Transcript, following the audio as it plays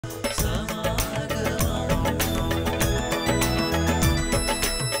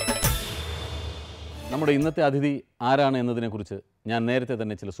നമ്മുടെ ഇന്നത്തെ അതിഥി ആരാണ് എന്നതിനെക്കുറിച്ച് ഞാൻ നേരത്തെ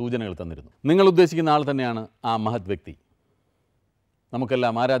തന്നെ ചില സൂചനകൾ തന്നിരുന്നു. നിങ്ങൾ ഉദ്ദേശിക്കുന്ന ആൾ തന്നെയാണ് ആ മഹത് വ്യക്തി.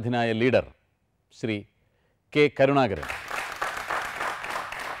 നമുക്കെല്ലാം ആരാധ്യനായ ലീഡർ ശ്രീ കെ കരുണാകരൻ.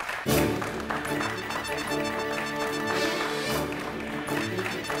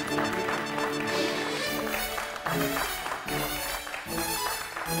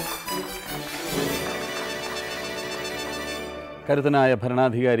 കരുത്തനായ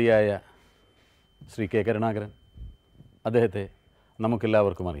ഭരണാധികാരിയായ ശ്രീ കെ കരുണാകരൻ, അദ്ദേഹത്തെ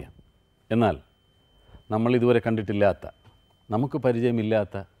നമുക്കെല്ലാവർക്കും അറിയാം. എന്നാൽ നമ്മൾ ഇതുവരെ കണ്ടിട്ടില്ലാത്ത, നമുക്ക്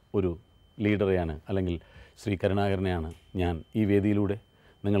പരിചയമില്ലാത്ത ഒരു ലീഡറെയാണ്, അല്ലെങ്കിൽ ശ്രീ കരുണാകരനെയാണ് ഞാൻ ഈ വേദിയിലൂടെ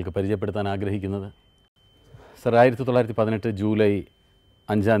നിങ്ങൾക്ക് പരിചയപ്പെടുത്താൻ ആഗ്രഹിക്കുന്നത്. സർ, 1918 ജൂലൈ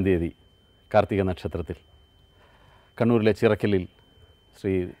 5-ാം തീയതി കാർത്തിക നക്ഷത്രത്തിൽ കണ്ണൂരിലെ ചിറക്കലിൽ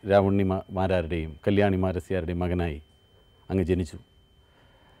ശ്രീ രാവുണ്ണി മാരാരുടെയും കല്യാണി മാരസ്യാരുടെയും മകനായി അങ്ങ് ജനിച്ചു.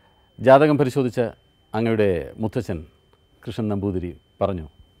 ജാതകം പരിശോധിച്ച അങ്ങയുടെ മുത്തച്ഛൻ കൃഷ്ണൻ നമ്പൂതിരി പറഞ്ഞു,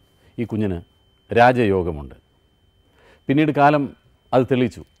 ഈ കുഞ്ഞിന് രാജയോഗമുണ്ട്. പിന്നീട് കാലം അത്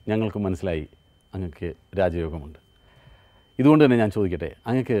തെളിയിച്ചു, ഞങ്ങൾക്ക് മനസ്സിലായി അങ്ങക്ക് രാജയോഗമുണ്ട്. ഇതുകൊണ്ട് തന്നെ ഞാൻ ചോദിക്കട്ടെ,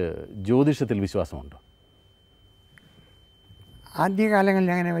 അങ്ങക്ക് ജ്യോതിഷത്തിൽ വിശ്വാസമുണ്ടോ?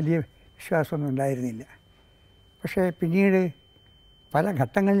 ആദ്യകാലങ്ങളിൽ അങ്ങനെ വലിയ വിശ്വാസമൊന്നും ഉണ്ടായിരുന്നില്ല. പക്ഷേ പിന്നീട് പല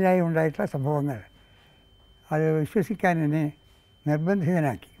ഘട്ടങ്ങളിലായി ഉണ്ടായിട്ടുള്ള സംഭവങ്ങൾ അത് വിശ്വസിക്കാൻ എന്നെ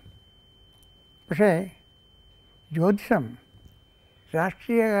നിർബന്ധിതനാക്കി. പക്ഷേ ജ്യോതിഷം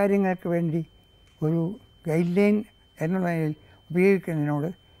രാഷ്ട്രീയ കാര്യങ്ങൾക്ക് വേണ്ടി ഒരു ഗൈഡ് ലൈൻ എന്നുള്ളതിൽ ഉപയോഗിക്കുന്നതിനോട്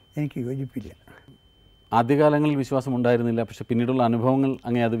എനിക്ക് യോജിപ്പില്ല. ആദ്യകാലങ്ങളിൽ വിശ്വാസം ഉണ്ടായിരുന്നില്ല, പക്ഷേ പിന്നീടുള്ള അനുഭവങ്ങൾ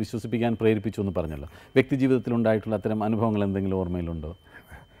അങ്ങനെ അത് വിശ്വസിപ്പിക്കാൻ പ്രേരിപ്പിച്ചു എന്ന് പറഞ്ഞല്ലോ. വ്യക്തി ജീവിതത്തിലുണ്ടായിട്ടുള്ള അത്തരം അനുഭവങ്ങൾ എന്തെങ്കിലും ഓർമ്മയിലുണ്ടോ?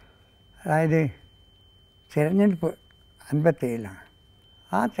 അതായത് തിരഞ്ഞെടുപ്പ് 57-ലാണ്.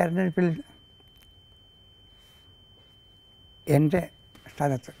 ആ തിരഞ്ഞെടുപ്പിൽ എൻ്റെ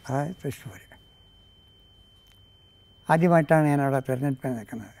സ്ഥലത്ത്, അതായത് തൃശ്ശൂർ, ആദ്യമായിട്ടാണ് ഞാനവിടെ തിരഞ്ഞെടുപ്പിൽ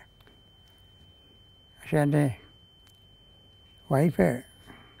നിൽക്കുന്നത്. പക്ഷേ എൻ്റെ വൈഫ്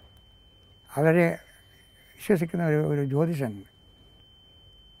അവരെ വിശ്വസിക്കുന്ന ഒരു ജ്യോതിഷൻ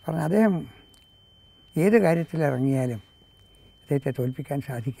പറഞ്ഞു, അദ്ദേഹം ഏത് കാര്യത്തിൽ ഇറങ്ങിയാലും അദ്ദേഹത്തെ തോൽപ്പിക്കാൻ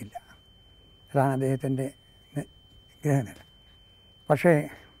സാധിക്കില്ല. അതാണ് അദ്ദേഹത്തിൻ്റെ ഗ്രഹനില. പക്ഷേ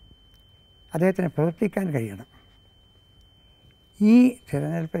അദ്ദേഹത്തിന് പ്രവർത്തിക്കാൻ കഴിയണം. ഈ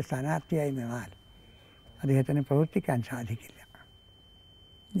തിരഞ്ഞെടുപ്പിൽ സ്ഥാനാർത്ഥിയായി നിന്നാൽ അദ്ദേഹത്തിന് പ്രവർത്തിക്കാൻ സാധിക്കില്ല.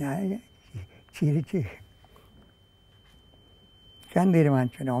 ഞാൻ ചിരിച്ച് ഞാൻ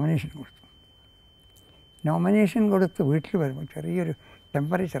തീരുമാനിച്ചു, നോമിനേഷൻ കൊടുത്തു. നോമിനേഷൻ കൊടുത്ത് വീട്ടിൽ വരുമ്പോൾ ചെറിയൊരു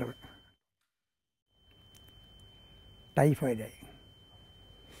ടെമ്പറേച്ചർ, ടൈഫോയിഡായി.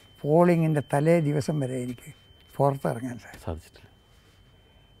 പോളിങ്ങിൻ്റെ തലേ ദിവസം വരെ എനിക്ക് പുറത്തിറങ്ങാൻ സാധിച്ചിട്ടില്ല.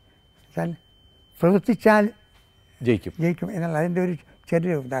 വെച്ചാൽ പ്രവർത്തിച്ചാൽ ജയിക്കും എന്നുള്ള അതിൻ്റെ ഒരു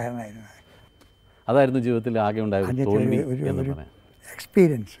ചെറിയ ഉദാഹരണമായിരുന്നു. അതായിരുന്നു ജീവിതത്തിൽ ആകെ ഉണ്ടായ ഒരു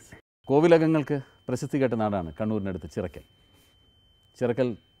എക്സ്പീരിയൻസ്. കോവിലകങ്ങൾക്ക് പ്രശസ്തി കേട്ട നാടാണ് കണ്ണൂരിനടുത്ത് ചിറക്കൽ. ചിറക്കൽ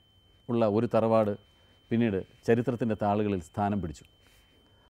ഉള്ള ഒരു തറവാട് പിന്നീട് ചരിത്രത്തിൻ്റെ താളുകളിൽ സ്ഥാനം പിടിച്ചു.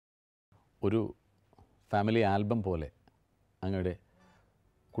 ഒരു ഫാമിലി ആൽബം പോലെ അങ്ങയുടെ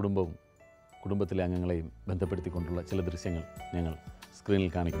കുടുംബവും കുടുംബത്തിലെ അംഗങ്ങളെയും ബന്ധപ്പെടുത്തിക്കൊണ്ടുള്ള ചില ദൃശ്യങ്ങൾ ഞങ്ങൾ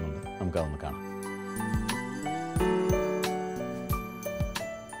സ്ക്രീനിൽ കാണിക്കുന്നുണ്ട്. നമുക്കതൊന്ന് കാണാം.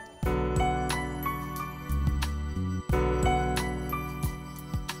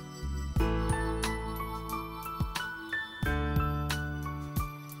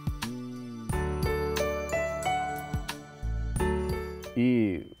 ഈ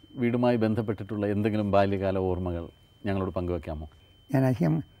വീടുമായി ബന്ധപ്പെട്ടിട്ടുള്ള എന്തെങ്കിലും ബാല്യകാല ഓർമ്മകൾ ഞങ്ങളോട് പങ്കുവയ്ക്കാമോ? ഞാൻ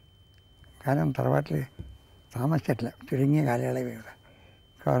അധികം കാലം തറവാട്ടിൽ താമസിച്ചിട്ടില്ല, ചുരുങ്ങിയ കാലയളവിലുള്ള.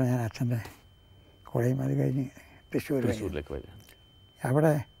 കാരണം ഞാൻ അച്ഛൻ്റെ കൂടെയും അത് കഴിഞ്ഞ് തൃശ്ശൂരിലേക്ക് വരിക.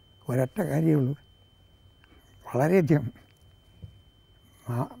 അവിടെ ഒരൊറ്റ കാര്യമുള്ളൂ, വളരെയധികം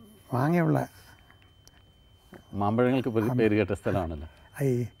മാങ്ങയുള്ള മാമ്പഴങ്ങൾക്ക് പേര് കേട്ട സ്ഥലമാണല്ലോ.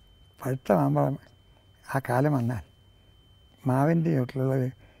 ഈ പഴുത്ത മാമ്പഴം ആ കാലം വന്നാൽ മാവിൻ്റെ ചുവട്ടിലുള്ളത്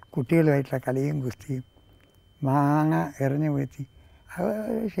കുട്ടികളുമായിട്ടുള്ള കളിയും കുസ്തിയും മാങ്ങ എറിഞ്ഞു വീഴ്ത്തി, അത്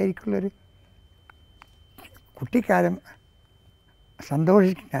ശരിക്കുള്ളൊരു കുട്ടിക്കാലം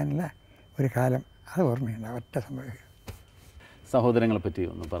സന്തോഷിക്കാനുള്ള ഒരു കാലം, അത് ഓർമ്മയുണ്ട്. ഒറ്റ സംഭവിക്കും. സഹോദരങ്ങളെ പറ്റി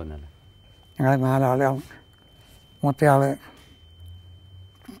ഒന്ന് പറഞ്ഞാൽ. ഞങ്ങൾ 4 ആളാണ്. മൂത്തയാൾ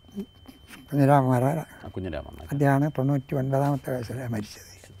കുഞ്ഞിരാമൻ. അദ്ദേഹമാണ് 99-ാമത്തെ വയസ്സിലാണ്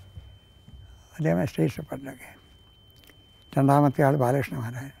മരിച്ചത്. അദ്ദേഹം എസ്റ്റേറ്റ് പഠനമൊക്കെ. രണ്ടാമത്തെ ആൾ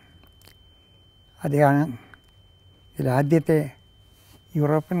ബാലകൃഷ്ണമാരായൻ. അദ്ദേഹമാണ് ഇതിലാദ്യത്തെ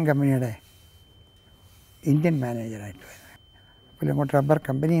യൂറോപ്യൻ കമ്പനിയുടെ ഇന്ത്യൻ മാനേജറായിട്ട് വരുന്നത്. പുല്ലങ്കോട്ട് റബ്ബർ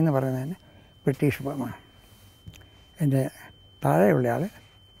കമ്പനി എന്ന് പറയുന്നതിന് ബ്രിട്ടീഷ് ഫേമാണ്. എൻ്റെ താഴെയുള്ള ആൾ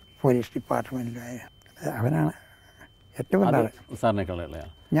പോലീസ് ഡിപ്പാർട്ട്മെൻറ്റിലായിരുന്നു. അവനാണ് ഏറ്റവും താഴെ. സാറിനേക്കാൾ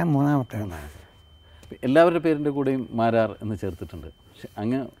ഇളയാണ്. ഞാൻ മൂന്നാമത്തെ. എല്ലാവരുടെ പേരിൻ്റെ കൂടെയും മാരാർ എന്ന് ചേർത്തിട്ടുണ്ട്. പക്ഷെ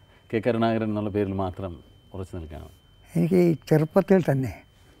അങ്ങ് കെ കരുണാകരൻ എന്നുള്ള പേരിൽ മാത്രം ഉറച്ചു നിൽക്കുകയാണ്. എനിക്ക് ഈ ചെറുപ്പത്തിൽ തന്നെ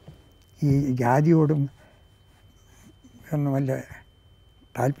ഈ ജാതിയോടും ഒന്നും വലിയ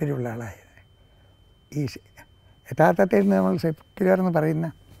താല്പര്യമുള്ള ആളായത്. ഈ യഥാർത്ഥത്തിൽ നമ്മൾ സെക്യുലർ എന്ന് പറയുന്ന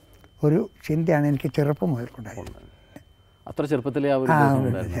ഒരു ചിന്തയാണ് എനിക്ക് ചെറുപ്പം മുതൽക്കുണ്ടായത്. അത്ര ചെറുപ്പത്തിലേ ആ ഒരു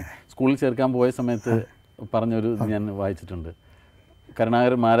ഉണ്ടായിരുന്നു. സ്കൂളിൽ ചേർക്കാൻ പോയ സമയത്ത് പറഞ്ഞൊരു ഞാൻ വായിച്ചിട്ടുണ്ട്.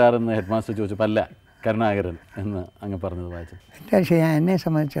 കരുണാകരൻ മാരാർ എന്ന് ഹെഡ് മാസ്റ്റർ ചോദിച്ചപ്പോൾ അല്ല കരുണാകരൻ എന്ന് അങ്ങ് പറഞ്ഞത് വായിച്ചു. പക്ഷേ എന്നെ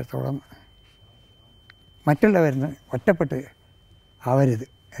സംബന്ധിച്ചിടത്തോളം മറ്റുള്ളവരിന്ന് ഒറ്റപ്പെട്ട് ആവരുത്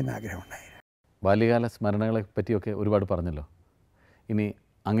എന്നാഗ്രഹമുണ്ടായിരുന്നു. ബാല്യകാല സ്മരണകളെ പറ്റിയൊക്കെ ഒരുപാട് പറഞ്ഞല്ലോ. ഇനി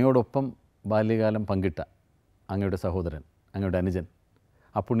അങ്ങയോടൊപ്പം ബാല്യകാലം പങ്കിട്ട അങ്ങയുടെ സഹോദരൻ, അങ്ങയുടെ അനുജൻ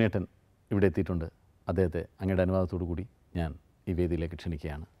അപ്പുണ്യേട്ടൻ ഇവിടെ എത്തിയിട്ടുണ്ട്. അദ്ദേഹത്തെ അങ്ങയുടെ അനുവാദത്തോടു കൂടി ഞാൻ ഈ വേദിയിലേക്ക്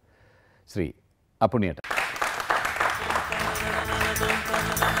ക്ഷണിക്കുകയാണ്. ശ്രീ അപ്പുണ്യേട്ടൻ.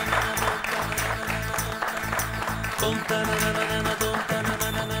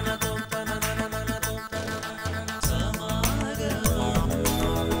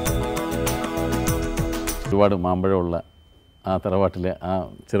 ഒരുപാട് മാമ്പഴമുള്ള ആ തറവാട്ടിലെ ആ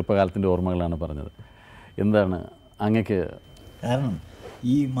ചെറുപ്പകാലത്തിൻ്റെ ഓർമ്മകളാണ് പറഞ്ഞത്. എന്താണ് അങ്ങക്ക്? കാരണം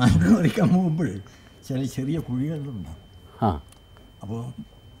ഈ മാങ്ങ പറിക്കാൻ പോകുമ്പോൾ ചില ചെറിയ കുഴികളുണ്ടാവും. അപ്പോൾ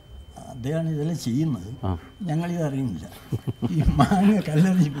അദ്ദേഹമാണ് ഇതെല്ലാം ചെയ്യുന്നത്. ഞങ്ങളിത് അറിയുന്നില്ല. ഈ മാങ്ങ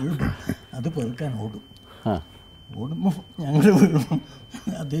കല്ലെറിഞ്ഞ് വീഴുമ്പോൾ അത് പെറുക്കാൻ ഓടും. ഓടുമ്പോൾ ഞങ്ങൾ വീഴുമ്പോൾ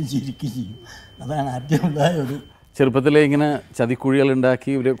അദ്ദേഹം ചിരിക്കുകയും ചെയ്യും. അതാണ് ആദ്യമുണ്ടായ ഒരു. ചെറുപ്പത്തിലെ ഇങ്ങനെ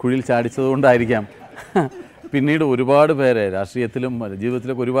ചതിക്കുഴികളുണ്ടാക്കി ഒരു കുഴിയിൽ ചാടിച്ചതുകൊണ്ടായിരിക്കാം പിന്നീട് ഒരുപാട് പേരെ രാഷ്ട്രീയത്തിലും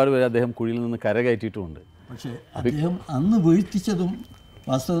ജീവിതത്തിലൊക്കെ ഒരുപാട് പേരെ അദ്ദേഹം കുഴിയിൽ നിന്ന് കരകയറ്റിയിട്ടുമുണ്ട്. പക്ഷേ അദ്ദേഹം അന്ന് വീഴ്ത്തിച്ചതും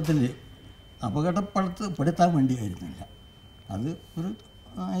വാസ്തവത്തിൽ അപകടപ്പെടുത്താൻ വേണ്ടിയായിരുന്നില്ല. അത് ഒരു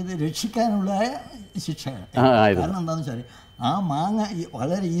ഇത് രക്ഷിക്കാനുള്ള ശിക്ഷയാണ്. കാരണം എന്താണെന്ന് വെച്ചാൽ ആ മാങ്ങ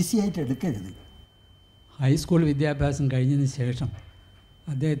വളരെ ഈസി ആയിട്ട് എടുക്കരുത്. ഹൈസ്കൂൾ വിദ്യാഭ്യാസം കഴിഞ്ഞതിന് ശേഷം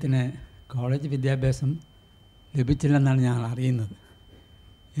അദ്ദേഹത്തിന് കോളേജ് വിദ്യാഭ്യാസം ലഭിച്ചില്ലെന്നാണ് ഞാൻ അറിയുന്നത്.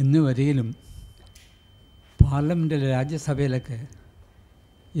 എന്ന് വരികിലും പാർലമെൻറ്റിലെ രാജ്യസഭയിലൊക്കെ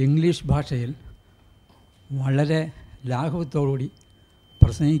ഇംഗ്ലീഷ് ഭാഷയിൽ വളരെ ലാഘവത്തോടുകൂടി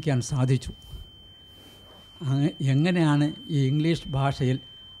പ്രസംഗിക്കാൻ സാധിച്ചു. എങ്ങനെയാണ് ഈ ഇംഗ്ലീഷ് ഭാഷയിൽ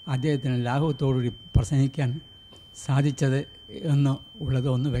അദ്ദേഹത്തിന് ലാഘവത്തോടുകൂടി പ്രസംഗിക്കാൻ സാധിച്ചത് എന്ന് ഉള്ളത്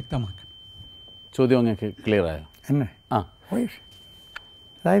ഒന്ന് വ്യക്തമാക്കണം. ചോദ്യം അങ്ങക്ക് ക്ലിയർ ആയോ? എന്നെ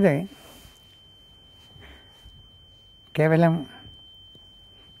അതായത് കേവലം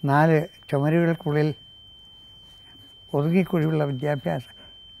 4 ചുമരുകൾക്കുള്ളിൽ ഒതുങ്ങിക്കൂടിയുള്ള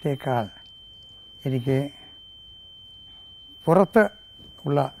വിദ്യാഭ്യാസത്തേക്കാൾ എനിക്ക് പുറത്ത്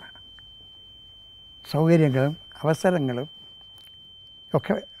ഉള്ള സൗകര്യങ്ങളും അവസരങ്ങളും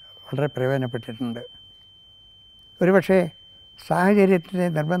ഒക്കെ വളരെ പ്രയോജനപ്പെട്ടിട്ടുണ്ട്. ഒരുപക്ഷെ സാഹചര്യത്തിൻ്റെ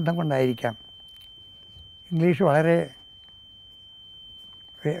നിർബന്ധം കൊണ്ടായിരിക്കാം ഇംഗ്ലീഷ് വളരെ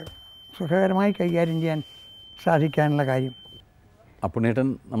സുഖകരമായി കൈകാര്യം ചെയ്യാൻ സാധിക്കാനുള്ള കാര്യം. അപ്പുണ്യേട്ടൻ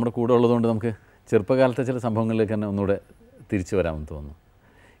നമ്മുടെ കൂടെ ഉള്ളതുകൊണ്ട് നമുക്ക് ചെറുപ്പകാലത്തെ ചില സംഭവങ്ങളിലേക്ക് തന്നെ ഒന്നുകൂടെ തിരിച്ചു വരാമെന്ന് തോന്നുന്നു.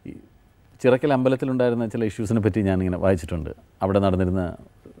 ഈ ചിറക്കൽ അമ്പലത്തിലുണ്ടായിരുന്ന ചില ഇഷ്യൂസിനെ പറ്റി ഞാനിങ്ങനെ വായിച്ചിട്ടുണ്ട്. അവിടെ നടന്നിരുന്ന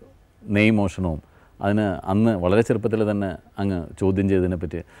നെയ് മോഷണവും അതിന് അന്ന് വളരെ ചെറുപ്പത്തിൽ തന്നെ അങ്ങ് ചോദ്യം ചെയ്തതിനെ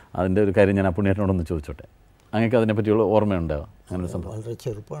പറ്റി അതിൻ്റെ ഒരു കാര്യം ഞാൻ അപ്പുണ്യേട്ടനോടൊന്ന് ചോദിച്ചോട്ടെ. അങ്ങക്ക് അതിനെപ്പറ്റിയുള്ള ഓർമ്മയുണ്ടാവും? അങ്ങനെ ഒരു സംഭവം വളരെ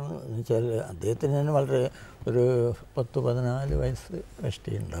ചെറുപ്പമാണ് എന്ന് വെച്ചാൽ അദ്ദേഹത്തിന് തന്നെ വളരെ ഒരു 10-14 വയസ്സ്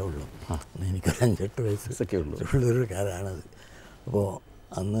കഷ്ടേ ഉണ്ടാവുള്ളൂ. എനിക്കൊരു 5-8 വയസ്സൊക്കെ ഉള്ളൊരു കാലമാണത്. അപ്പോൾ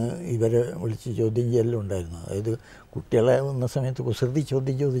അന്ന് ഇവരെ വിളിച്ച് ചോദ്യം ചെയ്യലും ഉണ്ടായിരുന്നു. അതായത് കുട്ടികളെ വന്ന സമയത്ത് കുസൃതി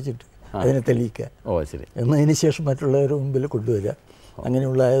ചോദ്യം ചോദിച്ചിട്ട് അതിനെ തെളിയിക്കുക. ശരി. എന്നതിന് ശേഷം മറ്റുള്ളവരുടെ മുമ്പിൽ കൊണ്ടുവരിക.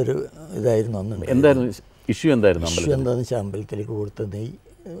 അങ്ങനെയുള്ള ഒരു ഇതായിരുന്നു അന്ന്. എന്തായിരുന്നു ഇഷ്യൂ? എന്തായിരുന്നു ഇഷ്യൂ എന്താണെന്ന് വെച്ചാൽ അമ്പലത്തിലേക്ക് കൊടുത്ത നെയ്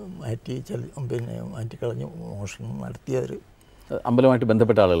മാറ്റി പിന്നെ മാറ്റിക്കളഞ്ഞ് മോഷണം നടത്തിയവർ അമ്പലമായിട്ട്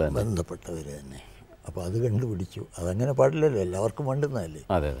ബന്ധപ്പെട്ട ആളുകൾ ബന്ധപ്പെട്ടവർ തന്നെ. അപ്പോൾ അത് കണ്ടുപിടിച്ചു. അതങ്ങനെ പാടില്ലല്ലോ, എല്ലാവർക്കും വേണ്ടുന്നതല്ലേ.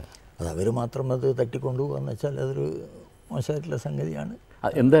 അതെ അതെ. അത് അവർ മാത്രം അത് തട്ടിക്കൊണ്ടുപോകാന്ന് വെച്ചാൽ അതൊരു മോശമായിട്ടുള്ള സംഗതിയാണ്.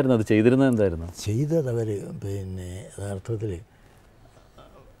 എന്തായിരുന്നു അത് ചെയ്തിരുന്നത്? എന്തായിരുന്നു ചെയ്തത്? അവർ പിന്നെ യഥാർത്ഥത്തിൽ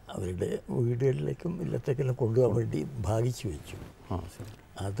അവരുടെ വീടുകളിലേക്കും ഇല്ലത്തേക്കെല്ലാം കൊണ്ടുപോകാൻ വേണ്ടി ഭാഗിച്ചു വെച്ചു.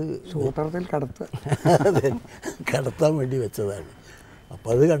 അത് സൂത്രത്തിൽ അതെ, കടത്താൻ വേണ്ടി വെച്ചതാണ്. അപ്പോൾ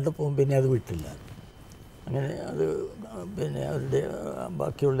അത് കണ്ടപ്പോൾ പിന്നെ അത് വിട്ടില്ല. അങ്ങനെ അത് പിന്നെ അവരുടെ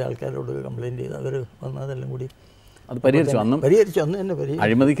ബാക്കിയുള്ള ആൾക്കാരോട് കംപ്ലയിൻറ്റ് ചെയ്ത് അവർ വന്നതെല്ലാം കൂടി അത് പരിഹരിച്ചു. അന്ന് തന്നെ പരിഹരിച്ചു.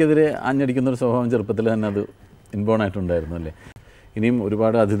 അഴിമതിക്കെതിരെ ആഞ്ഞടിക്കുന്നൊരു സ്വഭാവം ചെറുപ്പത്തിൽ തന്നെ അത് ഇൻബോൺ ആയിട്ടുണ്ടായിരുന്നു അല്ലേ? ഇനിയും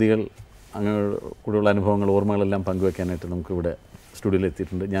ഒരുപാട് അതിഥികൾ അങ്ങനെ കൂടെയുള്ള അനുഭവങ്ങൾ ഓർമ്മകളെല്ലാം പങ്കുവെക്കാനായിട്ട് നമുക്കിവിടെ സ്റ്റുഡിയോയിൽ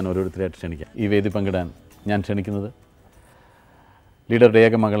എത്തിയിട്ടുണ്ട്. ഞാൻ ഓരോരുത്തരായിട്ട് ക്ഷണിക്കാം. ഈ വേദി പങ്കിടാൻ ഞാൻ ക്ഷണിക്കുന്നത് ലീഡറുടെ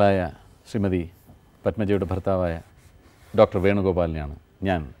ഏക മകളായ ശ്രീമതി പത്മജയുടെ ഭർത്താവായ ഡോക്ടർ വേണുഗോപാലിനെയാണ്.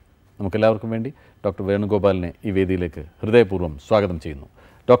 ഞാൻ നമുക്കെല്ലാവർക്കും വേണ്ടി ഡോക്ടർ വേണുഗോപാലിനെ ഈ വേദിയിലേക്ക് ഹൃദയപൂർവ്വം സ്വാഗതം ചെയ്യുന്നു.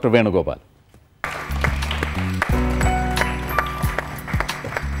 ഡോക്ടർ വേണുഗോപാൽ.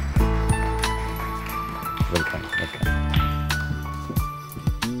 വെൽക്കം.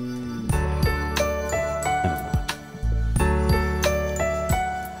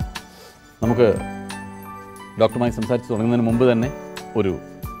 നമുക്ക് ഡോക്ടറുമായി സംസാരിച്ച് തുടങ്ങുന്നതിന് മുമ്പ് തന്നെ ഒരു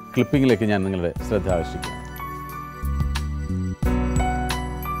ക്ലിപ്പിങ്ങിലേക്ക് ഞാൻ നിങ്ങളുടെ ശ്രദ്ധ ആകർഷിക്കും.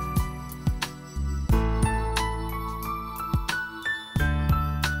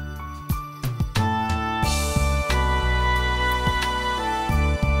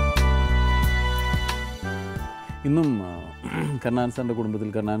 ഇന്നും കരുണാകരൻ സാറിൻ്റെ കുടുംബത്തിൽ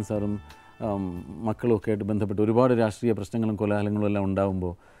കരുണാകരൻ സാറും മക്കളും ഒക്കെ ആയിട്ട് ബന്ധപ്പെട്ട് ഒരുപാട് രാഷ്ട്രീയ പ്രശ്നങ്ങളും കോലാഹലങ്ങളും എല്ലാം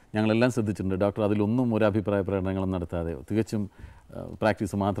ഉണ്ടാകുമ്പോൾ ഞങ്ങളെല്ലാം ശ്രദ്ധിച്ചിട്ടുണ്ട്. ഡോക്ടർ അതിലൊന്നും ഒരു അഭിപ്രായ പ്രകടനങ്ങളും നടത്താതെ തികച്ചും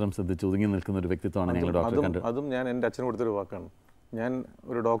പ്രാക്ടീസ് മാത്രം ശ്രദ്ധിച്ച് ഒതുങ്ങി നിൽക്കുന്ന ഒരു വ്യക്തിത്വമാണ് ഞങ്ങൾ ഡോക്ടറെ കണ്ടത്. അതും ഞാൻ എൻ്റെ അച്ഛന് കൊടുത്തൊരു വാക്കാണ്. ഞാൻ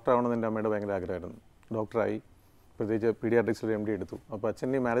ഒരു ഡോക്ടറാവണമെന്ന് എൻ്റെ അമ്മയുടെ ഭയങ്കര ആഗ്രഹമായിരുന്നു. ഡോക്ടറായി, പ്രത്യേകിച്ച് പീഡിയാട്രിക്സിൽ MD എടുത്തു. അപ്പോൾ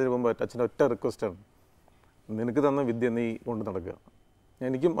അച്ഛൻ ഈ മാരേജിന് പോകുമ്പോൾ അച്ഛൻ്റെ ഒറ്റ റിക്വസ്റ്റാണ്, നിനക്ക് തന്ന വിദ്യ നീ കൊണ്ട് നടക്കുക.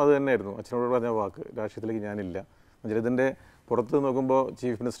 എനിക്കും അത് തന്നെയായിരുന്നു അച്ഛനോട് പറഞ്ഞ വാക്ക്. രാഷ്ട്രീയത്തിലേക്ക് ഞാനില്ല. ഇതിൻ്റെ പുറത്ത് നോക്കുമ്പോൾ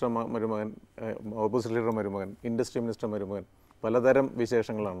ചീഫ് മിനിസ്റ്റർ മരുമകൻ, ഓപ്പോസിറ്റ് ലീഡർ മരുമകൻ, ഇൻഡസ്ട്രി മിനിസ്റ്റർ മരുമകൻ, പലതരം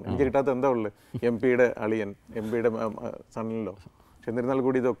വിശേഷങ്ങളാണ്. എനിക്ക് കിട്ടാത്ത എന്താ ഉള്ളത്? MP-യുടെ അളിയൻ, MP-യുടെ സണ്ണിലോ. പക്ഷെ എന്നിരുന്നാൽ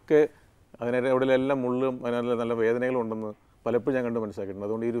കൂടി ഇതൊക്കെ അതിനെല്ലാം മുള്ളും അതിനെല്ലാം നല്ല വേദനകളും ഉണ്ടെന്ന് പലപ്പോഴും ഞാൻ കണ്ട് മനസ്സിലാക്കിയിട്ടുണ്ട്.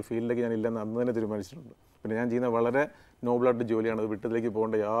 അതുകൊണ്ട് ഈ ഒരു ഫീൽഡിലേക്ക് ഞാൻ ഇല്ലെന്ന് അന്ന് തന്നെ തീരുമാനിച്ചിട്ടുണ്ട്. പിന്നെ ഞാൻ ചെയ്യുന്ന വളരെ നോബിളായിട്ട് ജോലിയാണ്. അത് വിട്ടതിലേക്ക്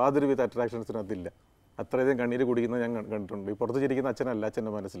പോകേണ്ട യാതൊരുവിധ അട്രാക്ഷൻസിനകത്തില്ല. അത്രയധികം കണ്ണീര് കുടിക്കുന്നത് ഞാൻ കണ്ടിട്ടുണ്ട്. ഈ പുറത്ത് ചിരിക്കുന്ന അച്ഛനല്ല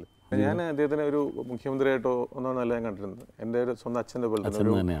അച്ഛൻ്റെ മനസ്സിൽ. ഞാൻ അദ്ദേഹത്തിനെ ഒരു മുഖ്യമന്ത്രിയായിട്ടോ ഒന്നല്ല ഞാൻ കണ്ടിരുന്നത്. എൻ്റെ ഒരു സ്വന്തം അച്ഛൻ്റെ പോലെ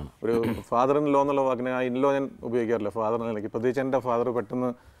തന്നെ ഒരു ഫാദർ ഇൻ ലോ എന്നുള്ള വാക്കിനെ ആ ഇൻലോ ഞാൻ ഉപയോഗിക്കാറില്ല. ഫാദർ നിലയ്ക്ക് പ്രത്യേകിച്ച് എൻ്റെ ഫാദർ പെട്ടെന്ന്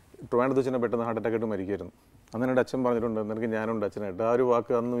ട്രിവാൻഡ്രത്ത് വെച്ച് പെട്ടെന്ന് ഹാർട്ട് അറ്റാക്ക് ആയിട്ട് മരിക്കുമായിരുന്നു. അന്ന് എൻ്റെ അച്ഛൻ പറഞ്ഞിട്ടുണ്ട്, നിനക്ക് ഞാനുണ്ട് അച്ഛനായിട്ട്. ആ ഒരു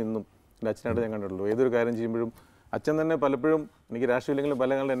വാക്ക് അന്നും ഇന്നും എൻ്റെ അച്ഛനായിട്ട് ഞാൻ കണ്ടിട്ടുള്ളൂ. ഏതൊരു കാര്യം ചെയ്യുമ്പോഴും അച്ഛൻ തന്നെ പലപ്പോഴും എനിക്ക് രാഷ്ട്രീയമില്ലെങ്കിലും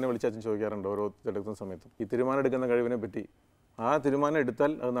പല കാലം എന്നെ വിളിച്ച് അച്ഛൻ ചോദിക്കാറുണ്ട് ഓരോ എടുക്കുന്ന സമയത്തും ഈ തീരുമാനം എടുക്കുന്ന കഴിവിനെ പറ്റി. ആ തീരുമാനം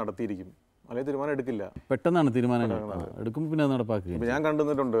എടുത്താൽ അത് നടത്തിയിരിക്കും, അല്ലെങ്കിൽ തീരുമാനം എടുക്കില്ല. പെട്ടെന്നാണ് തീരുമാനം എടുക്കും, പിന്നെ അത് നടപ്പാക്കുക. ഇപ്പോൾ ഞാൻ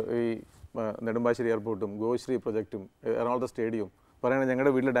കണ്ടുവന്നിട്ടുണ്ട് ഈ നെടുമ്പാശ്ശേരി എയർപോർട്ടും ഗോശ്രീ പ്രൊജക്റ്റും എറണാകുളത്തെ സ്റ്റേഡിയം പറയുകയാണെങ്കിൽ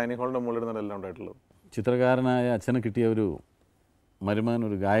ഞങ്ങളുടെ വീട്ടിൽ ഡൈനിങ് ഹാളിൻ്റെ മുകളിലിരുന്നാണ് എല്ലാം ഉണ്ടായിട്ടുള്ളത്. ചിത്രകാരനായ അച്ഛന് കിട്ടിയ ഒരു മരുമകൻ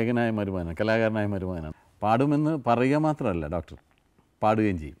ഒരു ഗായകനായ മരുമകനാണ്, കലാകാരനായ മരുമകനാണ്. പാടുമെന്ന് പറയുക മാത്രമല്ല, ഡോക്ടർ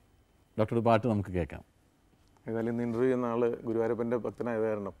പാടുകയും ചെയ്യും. ഡോക്ടറുടെ പാട്ട് നമുക്ക് കേൾക്കാം. ഏതായാലും ഇന്ന് ഇൻ്റർവ്യൂ ചെയ്യുന്ന ആൾ ഗുരുവായൂരപ്പൻ്റെ ഭക്തനായത്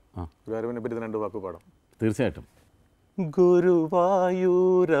കാരണം ഗുരുവായൂരപ്പനെ പറ്റി 2 വാക്ക് പാടാം. തീർച്ചയായിട്ടും.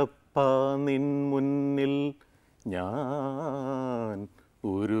 ഗുരുവായൂരപ്പ നിൻ മുന്നിൽ ഞാൻ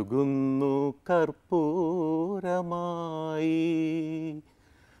ഉരുകുന്നു കർപ്പൂരമായി,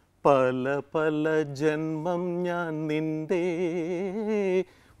 പല പല ജന്മം ഞാൻ നിന്റെ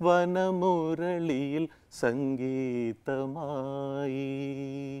വനമുരളിയിൽ സംഗീതമായി,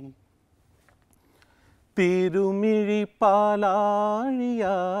 തിരുമിഴി പാലാഴിയാക്കാൻ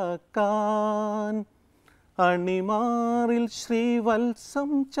അണിമാറിൽ ശ്രീവത്സം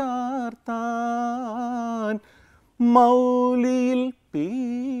ചാർത്താൻ, മൗലിയിൽ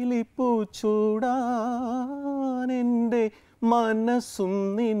പീലിപ്പൂ ചൂടാൻ എൻ്റെ മനസ്സും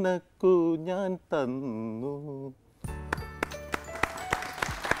നിനക്കു ഞാൻ തന്നു.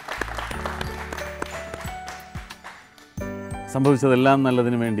 സംഭവിച്ചതെല്ലാം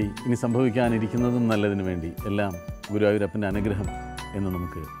നല്ലതിനു വേണ്ടി, ഇനി സംഭവിക്കാനിരിക്കുന്നതും നല്ലതിനു വേണ്ടി, എല്ലാം ഗുരുവായൂരപ്പൻ്റെ അനുഗ്രഹം എന്ന്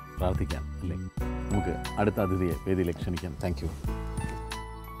നമുക്ക് പ്രാർത്ഥിക്കാം, അല്ലേ? നമുക്ക് അടുത്ത അതിഥിയെ വേദിയിലേക്ക് ക്ഷണിക്കാം. Thank you.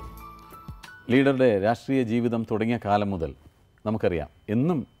 ലീഡറുടെ രാഷ്ട്രീയ ജീവിതം തുടങ്ങിയ കാലം മുതൽ നമുക്കറിയാം,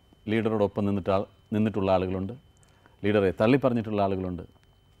 എന്നും ലീഡറോടൊപ്പം നിന്നിട്ടുള്ള ആളുകളുണ്ട്, ലീഡറെ തള്ളിപ്പറഞ്ഞിട്ടുള്ള ആളുകളുണ്ട്.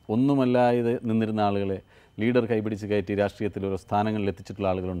 ഒന്നുമല്ലാതെ നിന്നിരുന്ന ആളുകളെ ലീഡർ കൈപിടിച്ച് കയറ്റി രാഷ്ട്രീയത്തിൽ ഓരോ സ്ഥാനങ്ങളിൽ എത്തിച്ചിട്ടുള്ള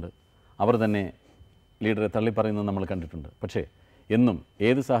ആളുകളുണ്ട്. അവർ തന്നെ ലീഡറെ തള്ളിപ്പറയുന്നത് നമ്മൾ കണ്ടിട്ടുണ്ട്. പക്ഷേ എന്നും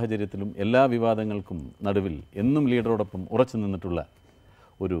ഏത് സാഹചര്യത്തിലും എല്ലാ വിവാദങ്ങൾക്കും നടുവിൽ എന്നും ലീഡറോടൊപ്പം ഉറച്ചു നിന്നിട്ടുള്ള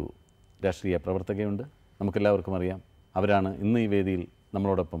ഒരു രാഷ്ട്രീയ പ്രവർത്തകയുണ്ട്, നമുക്കെല്ലാവർക്കും അറിയാം. അവരാണ് ഇന്ന് ഈ വേദിയിൽ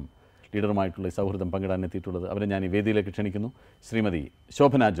നമ്മളോടൊപ്പം ലീഡറുമായിട്ടുള്ള ഈ സൗഹൃദം പങ്കിടാൻ എത്തിയിട്ടുള്ളത്. അവരെ ഞാൻ ഈ വേദിയിലേക്ക് ക്ഷണിക്കുന്നു. ശ്രീമതി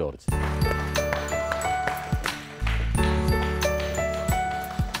ശോഭന ജോർജ്.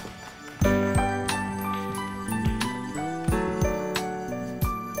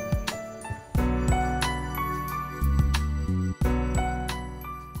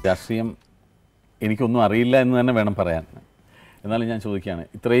 രാഷ്ട്രീയം എനിക്കൊന്നും അറിയില്ല എന്ന് തന്നെ വേണം പറയാൻ. എന്നാലും ഞാൻ ചോദിക്കുകയാണ്,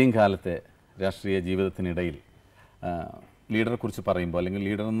 ഇത്രയും കാലത്തെ രാഷ്ട്രീയ ജീവിതത്തിനിടയിൽ ലീഡറെക്കുറിച്ച് പറയുമ്പോൾ അല്ലെങ്കിൽ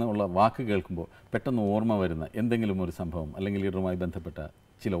ലീഡറെന്നുള്ള വാക്ക് കേൾക്കുമ്പോൾ പെട്ടെന്ന് ഓർമ്മ വരുന്ന എന്തെങ്കിലും ഒരു സംഭവം അല്ലെങ്കിൽ ലീഡറുമായി ബന്ധപ്പെട്ട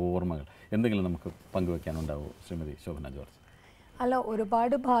ചില ഓർമ്മകൾ എന്തെങ്കിലും നമുക്ക് പങ്കുവയ്ക്കാനുണ്ടാവുമോ ശ്രീമതി ശോഭന ജോർജ്? അല്ല,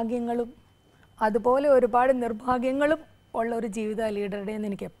 ഒരുപാട് ഭാഗ്യങ്ങളും അതുപോലെ ഒരുപാട് നിർഭാഗ്യങ്ങളും ഉള്ള ഒരു ജീവിത ലീഡറുടെയെന്ന്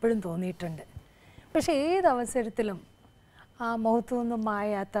എനിക്ക് എപ്പോഴും തോന്നിയിട്ടുണ്ട്. പക്ഷേ ഏതവസരത്തിലും ആ മുഖത്തൊന്നും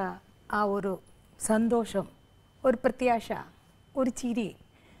മായാത്ത ആ ഒരു സന്തോഷം, ഒരു പ്രത്യാശ, ഒരു ചിരി,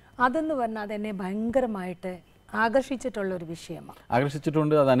 അതെന്ന് പറഞ്ഞാൽ അതെന്നെ ഭയങ്കരമായിട്ട് ആകർഷിച്ചിട്ടുള്ളൊരു വിഷയമാണ്.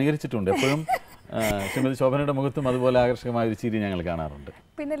 ആകർഷിച്ചിട്ടുണ്ട്, അത് അനുകരിച്ചിട്ടുണ്ട്. എപ്പോഴും ശ്രീമതി ശോഭനയുടെ മുഖത്തും അതുപോലെ ആകർഷകമായ ഒരു ചിരി ഞങ്ങൾ കാണാറുണ്ട്.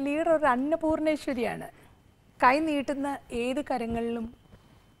 പിന്നെ ലീഡർ ഒരു അന്നപൂർണേശ്വരിയാണ്. കൈ നീട്ടുന്ന ഏത് കരങ്ങളിലും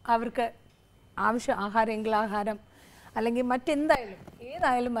അവർക്ക് ആഹാരമെങ്കിൽ ആഹാരം, അല്ലെങ്കിൽ മറ്റെന്തായാലും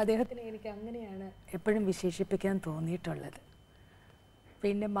ഏതായാലും അദ്ദേഹത്തിന് എനിക്ക് അങ്ങനെയാണ് എപ്പോഴും വിശേഷിപ്പിക്കാൻ തോന്നിയിട്ടുള്ളത്.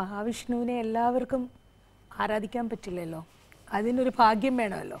 പിന്നെ മഹാവിഷ്ണുവിനെ എല്ലാവർക്കും ആരാധിക്കാൻ പറ്റില്ലല്ലോ, അതിനൊരു ഭാഗ്യം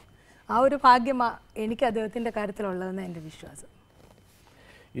വേണമല്ലോ. ആ ഒരു ഭാഗ്യമാണ് എനിക്ക് അദ്ദേഹത്തിൻ്റെ കാര്യത്തിലുള്ളതെന്ന് എൻ്റെ വിശ്വാസം.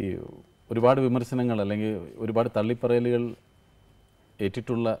 ഈ ഒരുപാട് വിമർശനങ്ങൾ അല്ലെങ്കിൽ ഒരുപാട് തള്ളിപ്പറയലുകൾ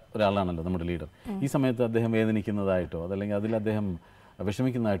ഏറ്റിട്ടുള്ള ഒരാളാണല്ലോ നമ്മുടെ ലീഡർ. ഈ സമയത്ത് അദ്ദേഹം വേദനിക്കുന്നതായിട്ടോ അതല്ലെങ്കിൽ അതിൽ അദ്ദേഹം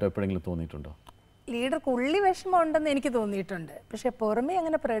വിഷമിക്കുന്നതായിട്ടോ എപ്പോഴെങ്കിലും തോന്നിയിട്ടുണ്ടോ? ലീഡർക്ക് ഉള്ളി വിഷമം ഉണ്ടെന്ന് എനിക്ക് തോന്നിയിട്ടുണ്ട്, പക്ഷേ പുറമേ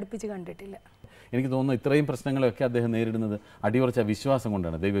അങ്ങനെ പ്രകടിപ്പിച്ച് കണ്ടിട്ടില്ല. എനിക്ക് തോന്നുന്നു ഇത്രയും പ്രശ്നങ്ങളൊക്കെ അദ്ദേഹം നേരിടുന്നത് അടിയുറച്ച വിശ്വാസം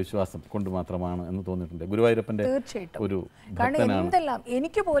കൊണ്ടാണ്, ദൈവവിശ്വാസം കൊണ്ട് മാത്രമാണ് എന്ന് തോന്നിയിട്ടുണ്ട്. ഗുരുവായൂരപ്പൻ്റെ ഒരു കാരണം എന്തെല്ലാം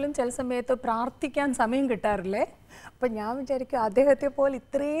എനിക്ക് പോലും ചില സമയത്ത് പ്രാർത്ഥിക്കാൻ സമയം കിട്ടാറില്ലേ. അപ്പം ഞാൻ വിചാരിക്കും അദ്ദേഹത്തെ പോലെ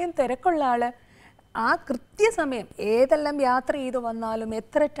ഇത്രയും തിരക്കുള്ള ആൾ ആ കൃത്യസമയം ഏതെല്ലാം യാത്ര ചെയ്ത് വന്നാലും,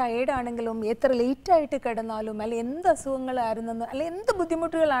 എത്ര ടയേർഡാണെങ്കിലും, എത്ര ലേറ്റായിട്ട് കിടന്നാലും, അല്ലെങ്കിൽ എന്ത് അസുഖങ്ങളായിരുന്നെന്ന്, അല്ലെങ്കിൽ എന്ത്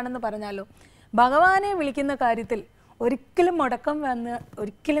ബുദ്ധിമുട്ടുകളാണെന്ന് പറഞ്ഞാലും ഭഗവാനെ വിളിക്കുന്ന കാര്യത്തിൽ ഒരിക്കലും മുടക്കം വന്ന്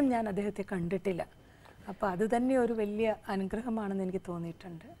ഒരിക്കലും ഞാൻ അദ്ദേഹത്തെ കണ്ടിട്ടില്ല. അപ്പോൾ അത് തന്നെ ഒരു വലിയ അനുഗ്രഹമാണെന്ന് എനിക്ക്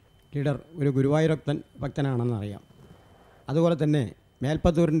തോന്നിയിട്ടുണ്ട്. ലീഡർ ഒരു ഗുരുവായൂർ ഭക്തനാണെന്ന് അറിയാം. അതുപോലെ തന്നെ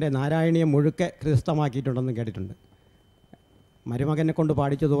മേൽപ്പത്തൂരിൻ്റെ നാരായണീയം മുഴുക്കെ ഹൃദയസ്ഥമാക്കിയിട്ടുണ്ടെന്ന് കേട്ടിട്ടുണ്ട്. മരുമകനെ കൊണ്ട്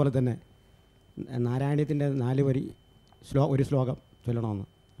പാടിച്ചതുപോലെ തന്നെ നാരായണീയത്തിൻ്റെ 4 വരി ഒരു ശ്ലോകം ചൊല്ലണമെന്ന്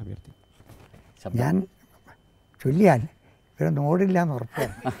അഭ്യർത്ഥി. ഞാൻ ചൊല്ലിയാൽ ഇവരൊന്നും ഓടില്ല എന്ന്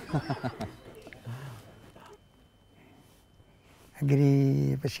ഉറപ്പാണ്.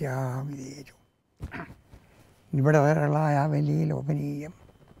 അഗ്രീപശ്യാമിതേജു ഇവിടെ വരളായ വലിയ ലോപനീയം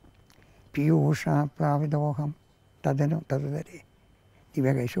പീയൂഷാപ്ലാവിദോഹം തദനു തതുതരെ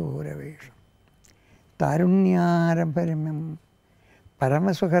ദിവകശൂരവേഷം താരുണ്യാരംഭരമ്യം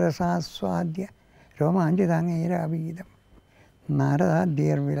പരമസുഖരസാസ്വാദ്യ രോമാഞ്ചിതാംഗൈരാവീതം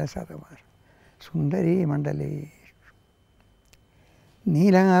നാരദാദ്യർവിലസതമർ സുന്ദരീ മണ്ഡലേ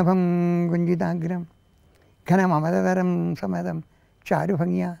നീലാഭം കുഞ്ചിതാഗ്രം ഘനമമതതരം സമതം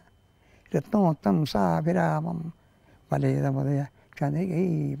ചാരുഭംഗ്യ രത്നോത്തം സാഭിരാമം വലയതമുദയ ചന്ദ്രികൈ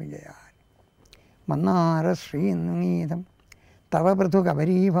വിജയാൻ മന്നാരശ്രീനീതം തവ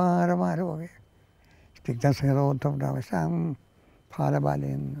പൃഥുകപരീഭാരമാരോഗ സ്നിഗ്ധസേതോദ്ധവശാം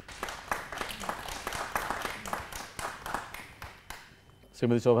ഫാലബാലെന്ന്.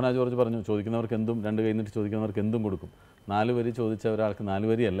 ശ്രീമതി ശോഭന ജോർജ് പറഞ്ഞു, ചോദിക്കുന്നവർക്ക് എന്തും 2 കൈ നീട്ടി ചോദിക്കുന്നവർക്ക് എന്തും കൊടുക്കും. 4 വരി ചോദിച്ച ഒരാൾക്ക് 4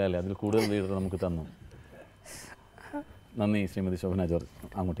 വരി അല്ല അല്ലേ, അതിൽ കൂടുതൽ ലീഡർ നമുക്ക് തന്നു. നന്ദി ശ്രീമതി ശോഭന ജോർജ്.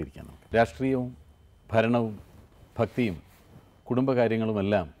 അങ്ങോട്ടിരിക്കാം. രാഷ്ട്രീയവും ഭരണവും ഭക്തിയും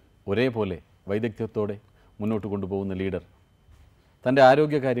കുടുംബകാര്യങ്ങളുമെല്ലാം ഒരേപോലെ വൈദഗ്ധ്യത്തോടെ മുന്നോട്ട് കൊണ്ടുപോകുന്ന ലീഡർ തൻ്റെ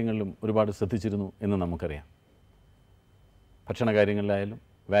ആരോഗ്യകാര്യങ്ങളിലും ഒരുപാട് ശ്രദ്ധിച്ചിരുന്നു എന്ന് നമുക്കറിയാം. ഭക്ഷണകാര്യങ്ങളിലായാലും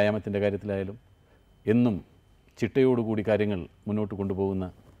വ്യായാമത്തിൻ്റെ കാര്യത്തിലായാലും എന്നും ചിട്ടയോടുകൂടി കാര്യങ്ങൾ മുന്നോട്ട് കൊണ്ടുപോകുന്ന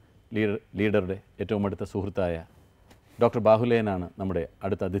ലീഡറുടെ ഏറ്റവും അടുത്ത സുഹൃത്തായ ഡോക്ടർ ബാഹുലേയനാണ് നമ്മുടെ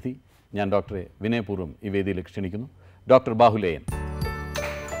അടുത്ത അതിഥി. ഞാൻ ഡോക്ടറെ വിനയപൂർവ്വം ഈ വേദിയിലേക്ക് ക്ഷണിക്കുന്നു. ഡോക്ടർ ബാഹുലേയൻ.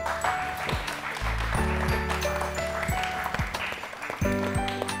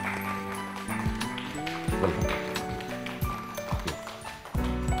 വെൽക്കം.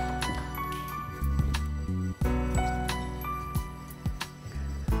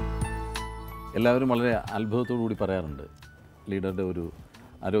 എല്ലാവരും വളരെ അത്ഭുതത്തോടുകൂടി പറയാറുണ്ട് ലീഡറുടെ ഒരു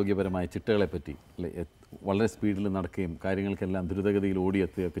ആരോഗ്യപരമായ ചിട്ടകളെപ്പറ്റി. വളരെ സ്പീഡിൽ നടക്കുകയും കാര്യങ്ങൾക്കെല്ലാം ദ്രുതഗതിയിൽ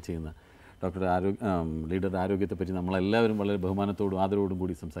ഓടിയെത്തുകയൊക്കെ ചെയ്യുന്ന ലീഡറുടെ ആരോഗ്യത്തെപ്പറ്റി നമ്മളെല്ലാവരും വളരെ ബഹുമാനത്തോടും ആദരവോടും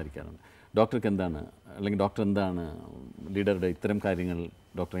കൂടി സംസാരിക്കാറുണ്ട്. ഡോക്ടർക്ക് എന്താണ്, അല്ലെങ്കിൽ ഡോക്ടർ എന്താണ് ലീഡറുടെ ഇത്തരം കാര്യങ്ങൾ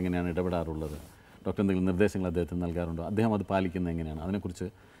ഡോക്ടർ എങ്ങനെയാണ് ഇടപെടാറുള്ളത്? ഡോക്ടർ എന്തെങ്കിലും നിർദ്ദേശങ്ങൾ അദ്ദേഹത്തിന് നൽകാറുണ്ടോ? അദ്ദേഹം അത് പാലിക്കുന്നത് എങ്ങനെയാണ്? അതിനെക്കുറിച്ച്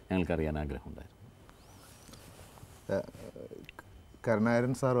ഞങ്ങൾക്കറിയാൻ ആഗ്രഹമുണ്ടായിരുന്നു.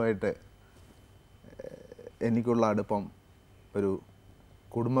 കരുണാകരൻ സാറുമായിട്ട് എനിക്കുള്ള അടുപ്പം ഒരു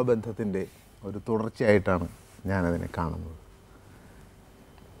കുടുംബ ബന്ധത്തിൻ്റെ ഒരു തുടർച്ചയായിട്ടാണ് ഞാനതിനെ കാണുന്നത്.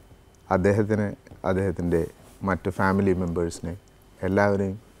 അദ്ദേഹത്തിൻ്റെ മറ്റ് ഫാമിലി മെമ്പേഴ്സിനെ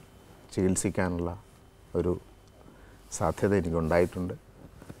എല്ലാവരെയും ചികിത്സിക്കാനുള്ള ഒരു സാധ്യത എനിക്കുണ്ടായിട്ടുണ്ട്.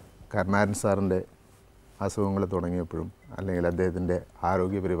 കരുണാകരൻ സാറിൻ്റെ അസുഖങ്ങൾ തുടങ്ങിയപ്പോഴും അല്ലെങ്കിൽ അദ്ദേഹത്തിൻ്റെ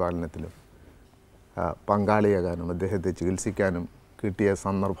ആരോഗ്യപരിപാലനത്തിലും പങ്കാളിയാകാനും അദ്ദേഹത്തെ ചികിത്സിക്കാനും കിട്ടിയ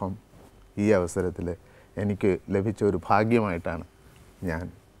സന്ദർഭം ഈ അവസരത്തിൽ എനിക്ക് ലഭിച്ച ഒരു ഭാഗ്യമായിട്ടാണ് ഞാൻ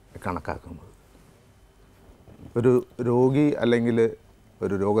കണക്കാക്കുന്നത്. ഒരു രോഗി അല്ലെങ്കിൽ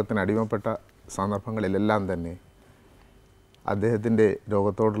ഒരു രോഗത്തിന് അടിമപ്പെട്ട സന്ദർഭങ്ങളിലെല്ലാം തന്നെ അദ്ദേഹത്തിൻ്റെ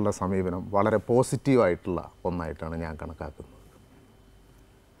രോഗത്തോടുള്ള സമീപനം വളരെ പോസിറ്റീവായിട്ടുള്ള ഒന്നായിട്ടാണ് ഞാൻ കണക്കാക്കുന്നത്.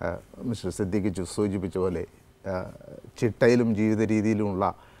 മിസ്റ്റർ സിദ്ദിഖ് സൂചിപ്പിച്ച പോലെ ചിട്ടയിലും ജീവിത രീതിയിലുമുള്ള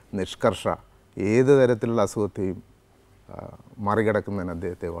നിഷ്കർഷ ഏത് തരത്തിലുള്ള അസുഖത്തെയും മറികടക്കുന്നതിന്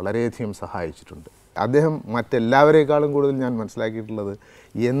അദ്ദേഹത്തെ വളരെയധികം സഹായിച്ചിട്ടുണ്ട്. അദ്ദേഹം മറ്റെല്ലാവരേക്കാളും കൂടുതൽ ഞാൻ മനസ്സിലാക്കിയിട്ടുള്ളത്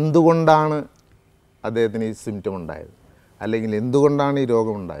എന്തുകൊണ്ടാണ് അദ്ദേഹത്തിന് ഈ സിംറ്റം ഉണ്ടായത്, അല്ലെങ്കിൽ എന്തുകൊണ്ടാണ് ഈ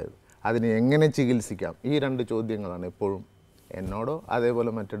രോഗമുണ്ടായത്, അതിനെ എങ്ങനെ ചികിത്സിക്കാം, ഈ 2 ചോദ്യങ്ങളാണ് എപ്പോഴും എന്നോടോ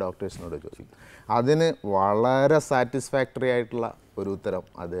അതേപോലെ മറ്റ് ഡോക്ടേഴ്സിനോടോ ചോദിക്കും. അതിന് വളരെ സാറ്റിസ്ഫാക്ടറി ആയിട്ടുള്ള ഒരു ഉത്തരം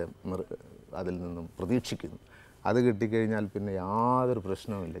അദ്ദേഹം അതിൽ നിന്നും പ്രതീക്ഷിക്കുന്നു. അത് കിട്ടിക്കഴിഞ്ഞാൽ പിന്നെ യാതൊരു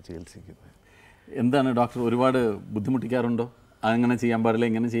പ്രശ്നവുമില്ല ചികിത്സിക്കുന്നത്. എന്താണ് ഡോക്ടർ, ഒരുപാട് ബുദ്ധിമുട്ടിക്കാറുണ്ടോ? അങ്ങനെ ചെയ്യാൻ പാടില്ല,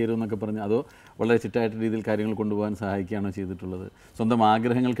 ഇങ്ങനെ ചെയ്യരുതെന്നൊക്കെ പറഞ്ഞ്, അതോ വളരെ ചിട്ടായിട്ട് രീതിയിൽ കാര്യങ്ങൾ കൊണ്ടുപോകാൻ സഹായിക്കുകയാണോ ചെയ്തിട്ടുള്ളത്? സ്വന്തം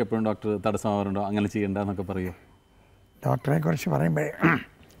ആഗ്രഹങ്ങൾക്ക് എപ്പോഴും ഡോക്ടർ തടസ്സമാവാറുണ്ടോ? അങ്ങനെ ചെയ്യേണ്ടെന്നൊക്കെ പറയുമോ? ഡോക്ടറെ കുറിച്ച് പറയുമ്പോഴേ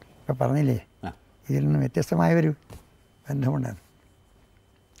ഇപ്പോൾ പറഞ്ഞില്ലേ, ഇതിൽ നിന്ന് വ്യത്യസ്തമായൊരു ബന്ധമുണ്ടായിരുന്നു.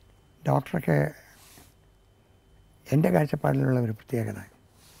 ഡോക്ടർക്ക് എൻ്റെ കാഴ്ചപ്പാടിലുള്ള ഒരു പ്രത്യേകത,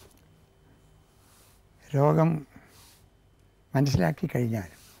 രോഗം മനസ്സിലാക്കി കഴിഞ്ഞാൽ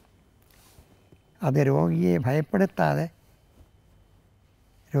അത് രോഗിയെ ഭയപ്പെടുത്താതെ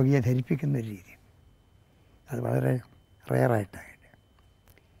രോഗിയെ ധരിപ്പിക്കുന്ന ഒരു രീതി, അത് വളരെ റെയറായിട്ടാണ്.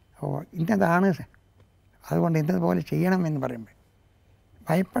 അപ്പോൾ ഇന്നതാണ്, അതുകൊണ്ട് ഇന്നതുപോലെ ചെയ്യണം എന്ന് പറയുമ്പോൾ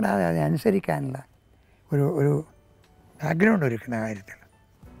ഭയപ്പെടാതെ അതിനനുസരിക്കാനുള്ള ഒരു ബാക്ക്ഗ്രൗണ്ട് ഒരുക്കുന്ന കാര്യത്തിൽ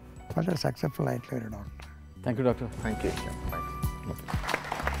വളരെ സക്സസ്ഫുൾ ആയിട്ടുള്ള ഒരു doctor. Thank you doctor. Thank you.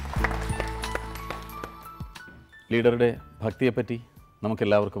 ലീഡറുടെ ഭക്തിയെപ്പറ്റി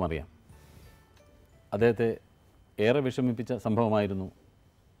നമുക്കെല്ലാവർക്കും അറിയാം. അദ്ദേഹത്തെ ഏറെ വിഷമിപ്പിച്ച സംഭവമായിരുന്നു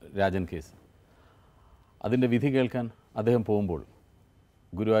രാജൻ കേസ്. അതിൻ്റെ വിധി കേൾക്കാൻ അദ്ദേഹം പോകുമ്പോൾ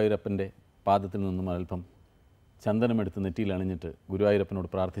ഗുരുവായൂരപ്പൻ്റെ പാദത്തിൽ നിന്നും അല്പം ചന്ദനമെടുത്ത് നെറ്റിയിൽ അണിഞ്ഞിട്ട് ഗുരുവായൂരപ്പനോട്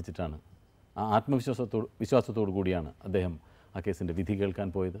പ്രാർത്ഥിച്ചിട്ടാണ്, ആ വിശ്വാസത്തോടു കൂടിയാണ് അദ്ദേഹം ആ കേസിൻ്റെ വിധി കേൾക്കാൻ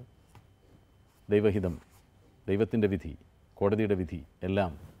പോയത്. ദൈവഹിതം, ദൈവത്തിൻ്റെ വിധി, കോടതിയുടെ വിധി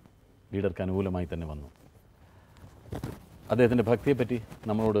എല്ലാം ലീഡർക്ക് അനുകൂലമായി തന്നെ വന്നു. അദ്ദേഹത്തിൻ്റെ ഭക്തിയെപ്പറ്റി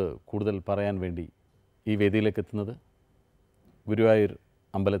നമ്മളോട് കൂടുതൽ പറയാൻ വേണ്ടി ഈ വേദിയിലേക്ക് എത്തുന്നത് ഗുരുവായൂർ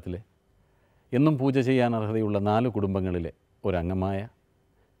അമ്പലത്തിലെ എന്നും പൂജ ചെയ്യാൻ അർഹതയുള്ള 4 കുടുംബങ്ങളിലെ ഒരംഗമായ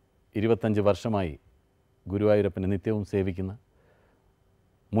 25 വർഷമായി ഗുരുവായൂരപ്പനെ നിത്യവും സേവിക്കുന്ന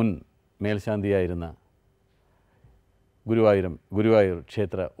മുൻ മേൽശാന്തിയായിരുന്ന ഗുരുവായൂർ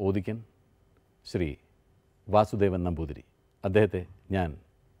ക്ഷേത്ര ഓദിക്കൻ ശ്രീ വാസുദേവൻ നമ്പൂതിരി, അദ്ദേഹത്തെ ഞാൻ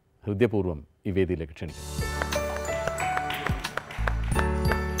ഹൃദയപൂർവ്വം ഈ വേദിയിലേക്ക് ക്ഷണിക്കുന്നു.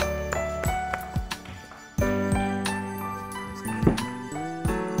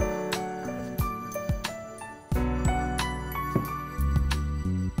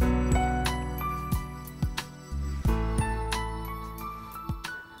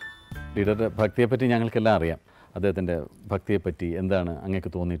 ലീഡറുടെ ഭക്തിയെപ്പറ്റി ഞങ്ങൾക്കെല്ലാം അറിയാം. അദ്ദേഹത്തിൻ്റെ ഭക്തിയെപ്പറ്റി എന്താണ് അങ്ങേക്ക്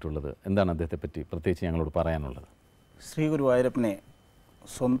തോന്നിയിട്ടുള്ളത്? എന്താണ് അദ്ദേഹത്തെപ്പറ്റി പ്രത്യേകിച്ച് ഞങ്ങളോട് പറയാനുള്ളത്? ശ്രീ ഗുരുവായൂരപ്പനെ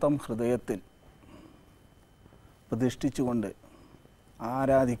സ്വന്തം ഹൃദയത്തിൽ പ്രതിഷ്ഠിച്ചുകൊണ്ട്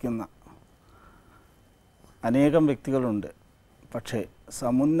ആരാധിക്കുന്ന അനേകം വ്യക്തികളുണ്ട്. പക്ഷേ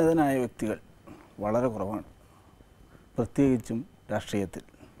സമുന്നതനായ വ്യക്തികൾ വളരെ കുറവാണ്, പ്രത്യേകിച്ചും രാഷ്ട്രീയത്തിൽ.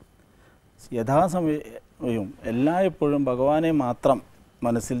 യഥാസമയവും എല്ലായ്പ്പോഴും ഭഗവാനെ മാത്രം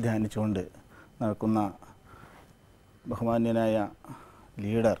മനസ്സിൽ ധ്യാനിച്ചുകൊണ്ട് നടക്കുന്ന ബഹുമാന്യനായ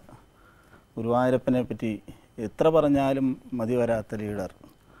ലീഡർ, ഗുരുവായൂരപ്പനെ പറ്റി എത്ര പറഞ്ഞാലും മതി വരാത്ത ലീഡർ,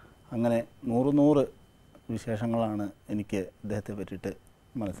 അങ്ങനെ 100 വിശേഷങ്ങളാണ് എനിക്ക് അദ്ദേഹത്തെ പറ്റിയിട്ട്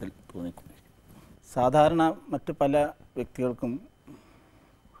മനസ്സിൽ തോന്നിക്കുന്നത്. സാധാരണ മറ്റ് പല വ്യക്തികൾക്കും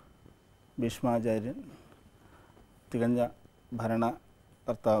ഭീഷ്മാചാര്യൻ, തികഞ്ഞ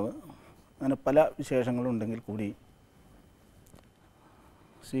ഭരണകർത്താവ്, അങ്ങനെ പല വിശേഷങ്ങളുണ്ടെങ്കിൽ കൂടി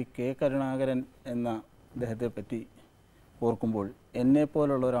ശ്രീ കെ കരുണാകരൻ എന്ന അദ്ദേഹത്തെ പറ്റി ഓർക്കുമ്പോൾ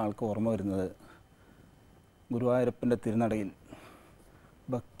എന്നെപ്പോലുള്ള ഒരാൾക്ക് ഓർമ്മ വരുന്നത് ഗുരുവായൂരപ്പൻ്റെ തിരുനടയിൽ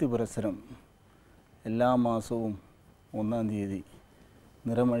ഭക്തി പുരസ്സരം എല്ലാ മാസവും 1-ാം തീയതി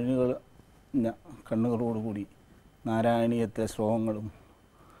നിറമഴികൾ കണ്ണുകളോടുകൂടി നാരായണീയത്തെ ശ്ലോകങ്ങളും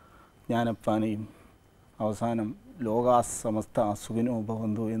ജ്ഞാനപ്പാനയും അവസാനം ലോകാസമസ്ത സുഖിനോ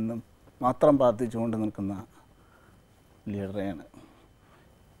ഭവന്തു എന്നും മാത്രം പ്രാർത്ഥിച്ചുകൊണ്ട് നിൽക്കുന്ന ലീഡറെയാണ്.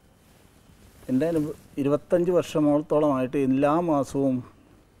 എൻ്റെ 25 വർഷത്തോളമായിട്ട് എല്ലാ മാസവും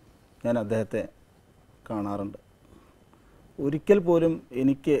ഞാൻ അദ്ദേഹത്തെ കാണാറുണ്ട്. ഒരിക്കൽ പോലും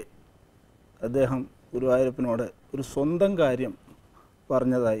എനിക്ക് അദ്ദേഹം ഗുരുവായൂരപ്പനോട് ഒരു സ്വന്തം കാര്യം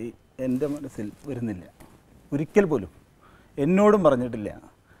പറഞ്ഞതായി എൻ്റെ മനസ്സിൽ വരുന്നില്ല. ഒരിക്കൽ പോലും എന്നോടും പറഞ്ഞിട്ടില്ല,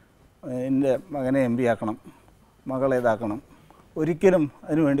 എൻ്റെ മകനെ MP ആക്കണം, മകളേതാക്കണം. ഒരിക്കലും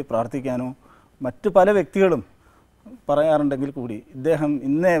അതിനുവേണ്ടി പ്രാർത്ഥിക്കാനോ മറ്റ് പല വ്യക്തികളും പറയാറുണ്ടെങ്കിൽ കൂടി ഇദ്ദേഹം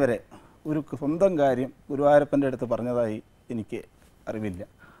ഇന്നേ വരെ ഒരു സ്വന്തം കാര്യം ഗുരുവായൂരപ്പൻ്റെ അടുത്ത് പറഞ്ഞതായി എനിക്ക് അറിവില്ല.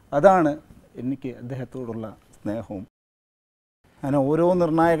 അതാണ് എനിക്ക് അദ്ദേഹത്തോടുള്ള സ്നേഹവും. അങ്ങനെ ഓരോ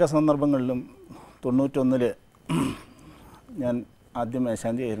നിർണായക സന്ദർഭങ്ങളിലും 91 ഞാൻ ആദ്യം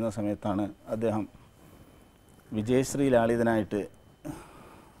മേശാന്തി ആയിരുന്ന സമയത്താണ് അദ്ദേഹം വിജയശ്രീ ലാളിതനായിട്ട്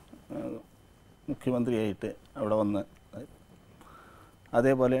മുഖ്യമന്ത്രിയായിട്ട് അവിടെ വന്ന്.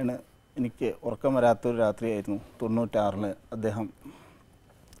 അതേപോലെയാണ് എനിക്ക് ഉറക്കം വരാത്തൊരു രാത്രിയായിരുന്നു 96 അദ്ദേഹം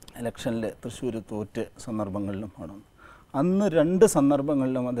ഇലക്ഷനിൽ തൃശ്ശൂർ തോറ്റ് സന്ദർഭങ്ങളിലും ആണ്. അന്ന് 2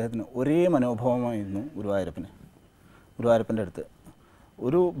 സന്ദർഭങ്ങളിലും അദ്ദേഹത്തിന് ഒരേ മനോഭാവമായിരുന്നു ഗുരുവായൂരപ്പൻ്റെ അടുത്ത്.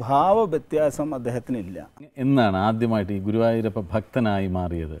 ഒരു ഭാവവ്യത്യാസം അദ്ദേഹത്തിനില്ല. എന്നാണ് ആദ്യമായിട്ട് ഈ ഗുരുവായൂരപ്പ ഭക്തനായി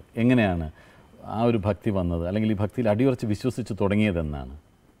മാറിയത്? എങ്ങനെയാണ് ആ ഒരു ഭക്തി വന്നത്, അല്ലെങ്കിൽ ഈ ഭക്തിയിൽ അടിയുറച്ച് വിശ്വസിച്ച് തുടങ്ങിയതെന്നാണ്?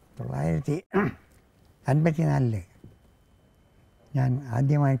 1954 ഞാൻ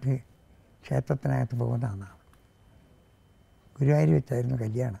ആദ്യമായിട്ട് ക്ഷേത്രത്തിനകത്ത് പോകുന്നതാണ്. ഗുരുവായൂർ വെച്ചായിരുന്നു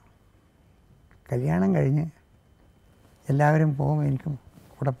കല്യാണം. കല്യാണം കഴിഞ്ഞ് എല്ലാവരും പോകുമ്പോൾ എനിക്കും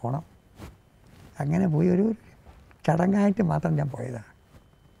കൂടെ പോകണം. അങ്ങനെ പോയി ഒരു ചടങ്ങായിട്ട് മാത്രം ഞാൻ പോയതാണ്.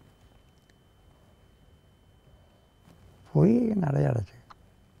 പോയി നടയടച്ച്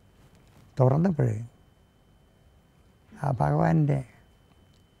തുറന്നപ്പോഴേ ആ ഭഗവാന്റെ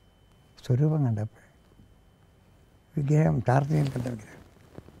സ്വരൂപം കണ്ടപ്പോൾ, വിഗ്രഹം ചാർത്തി നിൽക്കുന്ന വിഗ്രഹം,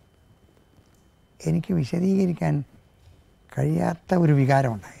 എനിക്ക് വിശദീകരിക്കാൻ കഴിയാത്ത ഒരു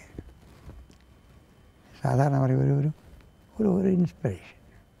വികാരമുണ്ടായി. സാധാരണ പറയും ഒരു ഇൻസ്പിറേഷൻ.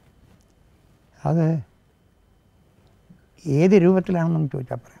 അത് ഏത് രൂപത്തിലാണെന്ന്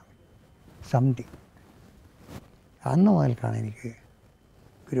ചോദിച്ചാൽ പറയാം, സംതിങ്. അന്ന് മുതൽക്കാണ് എനിക്ക്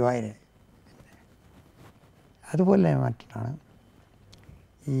ഗുരുവായൂർ. അതുപോലെ മറ്റാണ്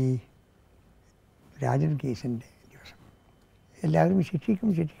ഈ രാജൻ കേസിൻ്റെ ദിവസം എല്ലാവരും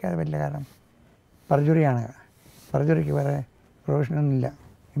ശിക്ഷിക്കാതെ പറ്റില്ല. കാരണം പർജുറിയാണ്. പർജുറിക്ക് വേറെ പ്രൊഫഷനൊന്നുമില്ല,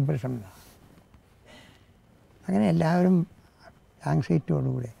 ഇംപ്രഷനില്ല. അങ്ങനെ എല്ലാവരും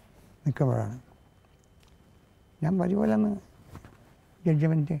ആങ്സൈറ്റിയോടുകൂടെ നിൽക്കുമ്പോഴാണ് ഞാൻ പതിപോലെ ഒന്ന്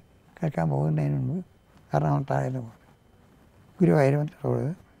ജഡ്ജ്മെൻറ്റ് കേൾക്കാൻ പോകുന്നതിന് മുമ്പ് എറണാകുളത്തായത് പോലെ ഗുരുവായൂരത്തോട്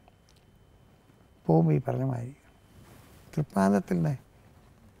പോകുമ്പോൾ ഈ പറഞ്ഞ മാതിരി തൃപ്പാദത്തിൽ നിന്ന്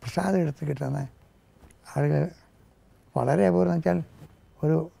പ്രസാദം എടുത്ത് കിട്ടുന്ന ആളുകൾ വളരെ അപൂർവം വെച്ചാൽ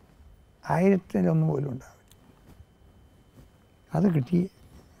ഒരു 1000-1 പോലും ഉണ്ടാവില്ല. അത് കിട്ടി.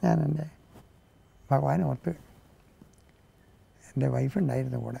 ഞാൻ എൻ്റെ ഭഗവാനെ ഓർത്ത്, എൻ്റെ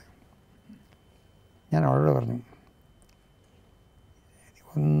വൈഫുണ്ടായിരുന്നു കൂടെ, ഞാൻ അവളോട് പറഞ്ഞു,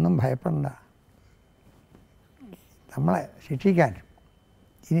 ഒന്നും ഭയപ്പെടണ്ട, നമ്മളെ ശിക്ഷിക്കാൻ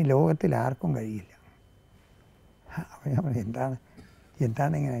ഇനി ലോകത്തിൽ ആർക്കും കഴിയില്ല. അപ്പോൾ ഞാൻ പറഞ്ഞു,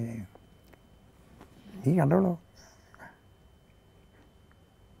 എന്താണ് ഇങ്ങനെ? നീ കണ്ടോളൂ.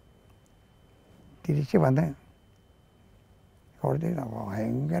 തിരിച്ച് വന്ന് കോടതിയിൽ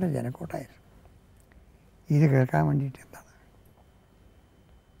ഭയങ്കര ജനക്കൂട്ടമായിരുന്നു ഇത് കേൾക്കാൻ വേണ്ടിയിട്ട്. എന്താണ്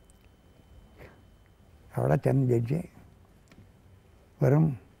അവിടെ ചെന്ന് ജഡ്ജ് വെറും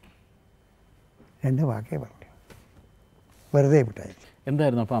 2 വാക്കേ പറഞ്ഞു, വെറുതെ വിട്ടായിരുന്നു.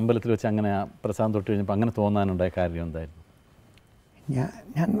 എന്തായിരുന്നു അപ്പോൾ അമ്പലത്തിൽ വെച്ച് അങ്ങനെ ആ പ്രസാദം തൊട്ട് കഴിഞ്ഞപ്പോൾ അങ്ങനെ തോന്നാനുണ്ടായ കാര്യം എന്തായിരുന്നു?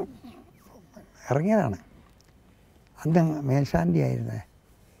 ഞാൻ ഇറങ്ങിയതാണ്. അന്ന് മേൽശാന്തി ആയിരുന്നേ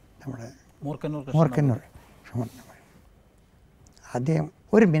നമ്മുടെ മൂർക്കന്നൂർ. അദ്ദേഹം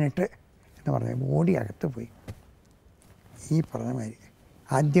 1 മിനിറ്റ് എന്ന് പറഞ്ഞ ഓടി അകത്ത് പോയി. ഈ പറഞ്ഞ മാതിരി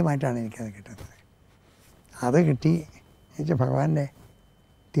ആദ്യമായിട്ടാണ് എനിക്കത് കിട്ടുന്നത്. അത് കിട്ടി എന്നുവെച്ചാൽ ഭഗവാന്റെ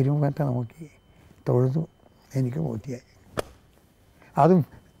തിരുമുഖത്തെ നോക്കി തൊഴുതു, എനിക്ക് ബോധ്യമായി. അതും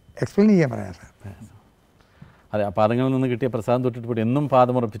എക്സ്പ്ലെയിൻ ചെയ്യാൻ പറയാം സാർ. അതെ, ആ പാദങ്ങളിൽ നിന്ന് കിട്ടിയ പ്രസാദം തൊട്ടിട്ട് പോയി എന്നും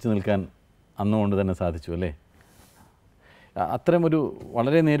പാദമുറപ്പിച്ച് നിൽക്കാൻ അന്നുകൊണ്ട് തന്നെ സാധിച്ചു അല്ലേ? അത്തരമൊരു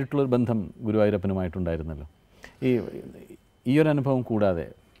വളരെ നേരിട്ടുള്ളൊരു ബന്ധം ഗുരുവായൂരപ്പനുമായിട്ടുണ്ടായിരുന്നല്ലോ. ഈ ഒരു അനുഭവം കൂടാതെ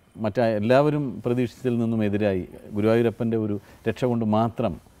എല്ലാവരും പ്രതീക്ഷിച്ചതിൽ നിന്നും എതിരായി ഗുരുവായൂരപ്പൻ്റെ ഒരു രക്ഷ കൊണ്ട്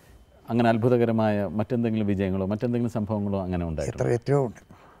മാത്രം അങ്ങനെ അത്ഭുതകരമായ മറ്റെന്തെങ്കിലും വിജയങ്ങളോ മറ്റെന്തെങ്കിലും സംഭവങ്ങളോ അങ്ങനെ ഉണ്ടായിരുന്നു? എത്രയോ ഉണ്ട്.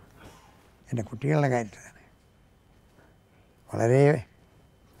 എൻ്റെ കുട്ടികളുടെ കാര്യത്തിൽ തന്നെ വളരെ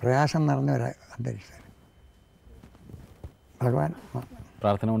പ്രയാസം നിറഞ്ഞ ഒരു അന്തരീക്ഷം. ഭഗവാൻ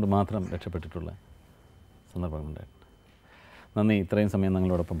പ്രാർത്ഥന കൊണ്ട് മാത്രം രക്ഷപ്പെട്ടിട്ടുള്ള സന്ദർഭങ്ങളുണ്ടായിട്ടുണ്ട്. നന്ദി, ഇത്രയും സമയം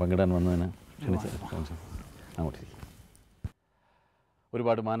ഞങ്ങളോടൊപ്പം പങ്കിടാൻ വന്നതിന് ക്ഷണിച്ചു. അങ്ങോട്ട്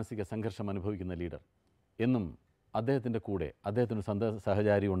ഒരുപാട് മാനസിക സംഘർഷം അനുഭവിക്കുന്ന ലീഡർ. എന്നും അദ്ദേഹത്തിൻ്റെ കൂടെ അദ്ദേഹത്തിന്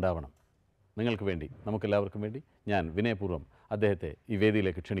സഹചാരി ഉണ്ടാവണം. നിങ്ങൾക്ക് വേണ്ടി, നമുക്കെല്ലാവർക്കും വേണ്ടി ഞാൻ വിനയപൂർവ്വം അദ്ദേഹത്തെ ഈ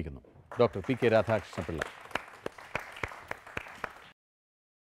വേദിയിലേക്ക് ക്ഷണിക്കുന്നു. Doctor P K. രാധാകൃഷ്ണപിള്ള.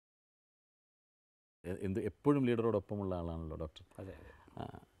 എപ്പോഴും ലീഡറോടൊപ്പമുള്ള ആളാണല്ലോ ഡോക്ടർ. അതെ.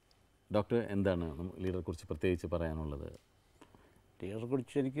 ഡോക്ടർ, എന്താണ് ലീഡറെക്കുറിച്ച് പ്രത്യേകിച്ച് പറയാനുള്ളത്?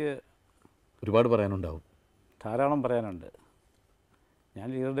 ലീഡറെക്കുറിച്ച് എനിക്ക് ഒരുപാട് പറയാനുണ്ടാവും, ധാരാളം പറയാനുണ്ട്. ഞാൻ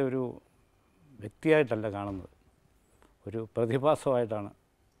ലീഡറുടെ ഒരു വ്യക്തിയായിട്ടല്ല കാണുന്നത്, ഒരു പ്രതിഭാസമായിട്ടാണ്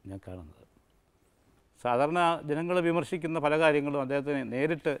ഞാൻ കാണുന്നത്. സാധാരണ ജനങ്ങൾ വിമർശിക്കുന്ന പല കാര്യങ്ങളും അദ്ദേഹത്തിന്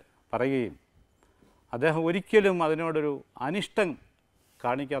നേരിട്ട് പറയുകയും അദ്ദേഹം ഒരിക്കലും അതിനോടൊരു അനിഷ്ടം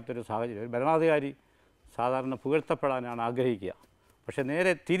കാണിക്കാത്തൊരു സാഹചര്യം. ഒരു ഭരണാധികാരി സാധാരണ പുകഴ്ത്തപ്പെടാനാണ് ആഗ്രഹിക്കുക. പക്ഷേ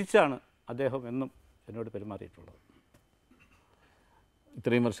നേരെ തിരിച്ചാണ് അദ്ദേഹം എന്നും എന്നോട് പെരുമാറിയിട്ടുള്ളത്.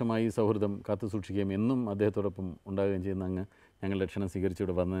 ഇത്രയും വർഷമായി ഈ സൗഹൃദം കാത്തു സൂക്ഷിക്കുകയും എന്നും അദ്ദേഹത്തോടൊപ്പം ഉണ്ടാകുകയും ചെയ്യുന്ന അങ്ങ് ഞങ്ങളുടെ ക്ഷണം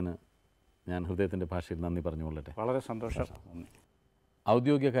സ്വീകരിച്ചിവിടെ വന്നതിന് ഞാൻ ഹൃദയത്തിൻ്റെ ഭാഷയിൽ നന്ദി പറഞ്ഞുകൊള്ളട്ടെ. വളരെ സന്തോഷം. നന്ദി.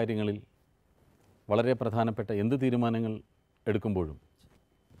 ഔദ്യോഗിക കാര്യങ്ങളിൽ വളരെ പ്രധാനപ്പെട്ട എന്ത് തീരുമാനങ്ങൾ എടുക്കുമ്പോഴും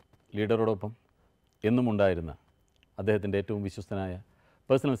ലീഡറോടൊപ്പം എന്നും ഉണ്ടായിരുന്ന അദ്ദേഹത്തിൻ്റെ ഏറ്റവും വിശ്വസ്തനായ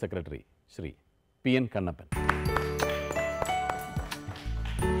personal secretary Shri PN Kannappan.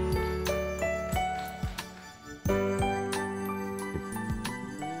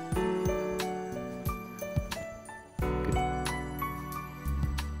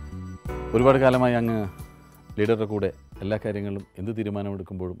 ഒരുപാട് കാലമായി അങ്ങ് ലീഡറുടെ കൂടെ എല്ലാ കാര്യങ്ങളും എന്ത്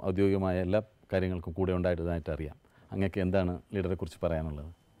തീരുമാനമെടുക്കുമ്പോഴും ഔദ്യോഗികമായ എല്ലാ കാര്യങ്ങൾക്കും കൂടെ ഉണ്ടായിരുന്നതായിട്ട് അറിയാം. അങ്ങക്ക് എന്താണ് ലീഡറെക്കുറിച്ച്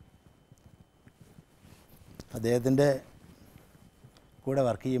പറയാനുള്ളത്? അദ്ദേഹത്തിൻ്റെ കൂടെ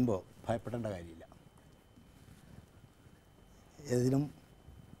വർക്ക് ചെയ്യുമ്പോൾ ഭയപ്പെടേണ്ട കാര്യമില്ല. ഏതിനും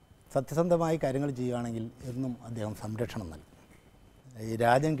സത്യസന്ധമായി കാര്യങ്ങൾ ചെയ്യുകയാണെങ്കിൽ എന്നും അദ്ദേഹം സംരക്ഷണം നൽകും. ഈ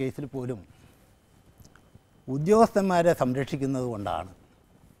രാജൻ കേസിൽ പോലും ഉദ്യോഗസ്ഥന്മാരെ സംരക്ഷിക്കുന്നത് കൊണ്ടാണ്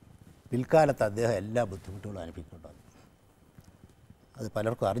പിൽക്കാലത്ത് അദ്ദേഹം എല്ലാ ബുദ്ധിമുട്ടുകളും അനുഭവിക്കേണ്ടത്. അത്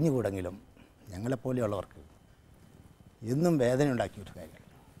പലർക്കും അറിഞ്ഞുകൂടെങ്കിലും ഞങ്ങളെപ്പോലെയുള്ളവർക്ക് എന്നും വേദന ഉണ്ടാക്കിയൊരു കാര്യമാണ്.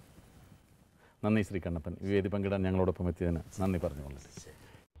 നന്ദി ശ്രീ കണ്ണപ്പൻ. ഈ വേദി പങ്കിടാൻ ഞങ്ങളോടൊപ്പം എത്തിയതിന് നന്ദി പറഞ്ഞുകൊള്ളട്ടെ.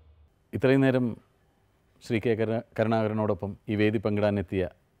 ഇത്രയും നേരം ശ്രീ K കരുണാകരനോടൊപ്പം ഈ വേദി പങ്കിടാനെത്തിയ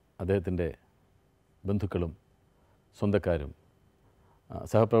അദ്ദേഹത്തിൻ്റെ ബന്ധുക്കളും സ്വന്തക്കാരും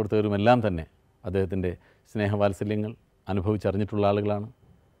സഹപ്രവർത്തകരുമെല്ലാം തന്നെ അദ്ദേഹത്തിൻ്റെ സ്നേഹവാത്സല്യങ്ങൾ അനുഭവിച്ചറിഞ്ഞിട്ടുള്ള ആളുകളാണ്.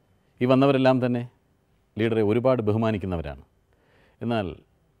 ഈ വന്നവരെല്ലാം തന്നെ ലീഡറെ ഒരുപാട് ബഹുമാനിക്കുന്നവരാണ്. എന്നാൽ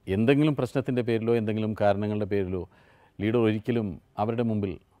എന്തെങ്കിലും പ്രശ്നത്തിൻ്റെ പേരിലോ എന്തെങ്കിലും കാരണങ്ങളുടെ പേരിലോ ലീഡർ ഒരിക്കലും അവരുടെ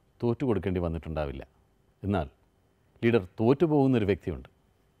മുമ്പിൽ തോറ്റു കൊടുക്കേണ്ടി വന്നിട്ടുണ്ടാവില്ല. എന്നാൽ ലീഡർ തോറ്റുപോകുന്നൊരു വ്യക്തിയുണ്ട്.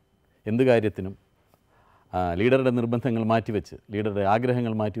 എന്ത് കാര്യത്തിനും ലീഡറുടെ നിർബന്ധങ്ങൾ മാറ്റിവെച്ച്, ലീഡറുടെ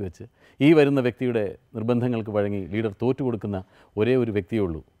ആഗ്രഹങ്ങൾ മാറ്റിവെച്ച് ഈ വരുന്ന വ്യക്തിയുടെ നിർബന്ധങ്ങൾക്ക് വഴങ്ങി ലീഡർ തോറ്റു കൊടുക്കുന്ന ഒരേ ഒരു വ്യക്തിയേ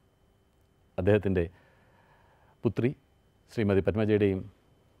ഉള്ളൂ. അദ്ദേഹത്തിൻ്റെ പുത്രി ശ്രീമതി പത്മജയുടെയും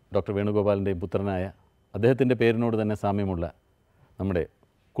ഡോക്ടർ വേണുഗോപാലിൻ്റെയും പുത്രനായ, അദ്ദേഹത്തിൻ്റെ പേരിനോട് തന്നെ സാമ്യമുള്ള നമ്മുടെ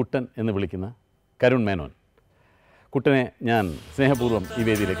കുട്ടൻ എന്ന് വിളിക്കുന്ന കരുൺ മേനോൻ. കുട്ടനെ ഞാൻ സ്നേഹപൂർവ്വം ഈ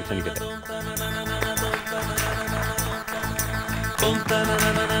വേദിയിലേക്ക് ക്ഷണിക്കട്ടെ.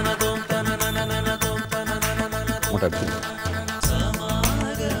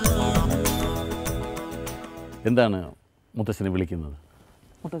 എന്താണ് മുത്തശ്ശനെ വിളിക്കുന്നത്?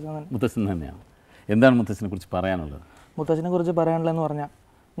 മുത്തശ്ശൻ തന്നെയാണ്. എന്താണ് മുത്തശ്ശനെ കുറിച്ച് പറയാനുള്ളത്? മുത്തശ്ശനെ കുറിച്ച് പറയാനുള്ളതെന്ന് പറഞ്ഞാൽ,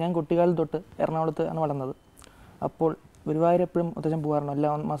 ഞാൻ കുട്ടിക്കാലം തൊട്ട് എറണാകുളത്ത് ആണ് വളർന്നത്. അപ്പോൾ ഗുരുവായൂർ എപ്പോഴും മുത്തശ്ശൻ പോകാറുണ്ട്. എല്ലാ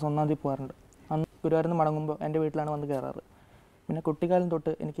മാസം 1-ാം തീയതി പോകാറുണ്ട്. അന്ന് ഗുരുവായൂരിൽ നിന്ന് മടങ്ങുമ്പോൾ എൻ്റെ വീട്ടിലാണ് വന്ന് കയറാറ്. പിന്നെ കുട്ടിക്കാലം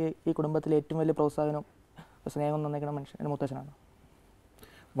തൊട്ട് എനിക്ക് ഈ കുടുംബത്തിലെ ഏറ്റവും വലിയ പ്രോത്സാഹനവും സ്നേഹവും തന്നേക്കുന്ന മനുഷ്യൻ എൻ്റെ മുത്തശ്ശനാണ്.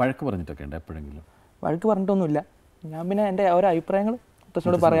 വഴക്ക് പറഞ്ഞിട്ടൊക്കെ ഉണ്ട് എപ്പോഴെങ്കിലും? വഴക്ക് പറഞ്ഞിട്ടൊന്നുമില്ല. ഞാൻ പിന്നെ എൻ്റെ ഓരോ അഭിപ്രായങ്ങൾ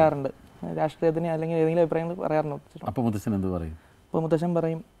മുത്തശ്ശനോട് പറയാറുണ്ട്. രാഷ്ട്രീയത്തിന് അല്ലെങ്കിൽ ഏതെങ്കിലും അഭിപ്രായങ്ങൾ പറയാറുണ്ട് മുത്തശ്ശൻ. അപ്പോൾ മുത്തശ്ശൻ എന്ത് പറയും? അപ്പോൾ മുത്തശ്ശൻ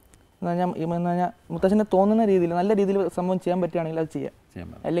പറയും, എന്ന് പറഞ്ഞാൽ മുത്തശ്ശന് തോന്നുന്ന രീതിയിൽ, നല്ല രീതിയിൽ സംഭവം ചെയ്യാൻ പറ്റുകയാണെങ്കിൽ അത് ചെയ്യാം,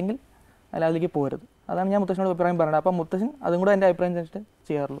 അല്ലെങ്കിൽ അതിലേക്ക് പോരുത്. അതാണ് ഞാൻ മുത്തശ്ശനോട് അഭിപ്രായം പറയുന്നത്. അപ്പം മുത്തശ്ശൻ അതും കൂടെ എൻ്റെ അഭിപ്രായം വെച്ചിട്ട്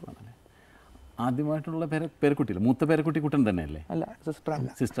ചെയ്യാറുള്ളൂ. ആദ്യമായിട്ടുള്ള പേരക്കുട്ടിയില്ല, മൂത്ത പേരക്കുട്ടി കുട്ടൻ തന്നെയല്ലേ? അല്ല, സിസ്റ്ററാണ്.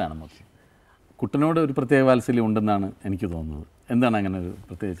 സിസ്റ്ററാണ് മുത്തശ്ശൻ. കുട്ടനോട് ഒരു പ്രത്യേക വാത്സല്യം ഉണ്ടെന്നാണ് എനിക്ക് തോന്നുന്നത്. എന്താണ് അങ്ങനെ ഒരു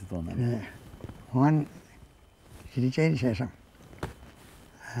പ്രത്യേകിച്ച് തോന്നുന്നത്? മോൻ ചിരിച്ചതിന് ശേഷം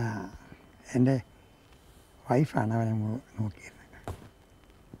എൻ്റെ വൈഫാണ് അവനെ നോക്കിയിരുന്നത്.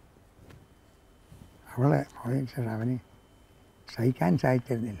 അവളെ പോയതിന് ശേഷം അവന് സഹിക്കാൻ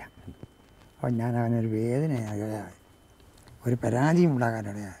സാധിച്ചിരുന്നില്ല. അപ്പോൾ ഞാൻ അവനൊരു വേദനയായി, ഒരു പരാതിയും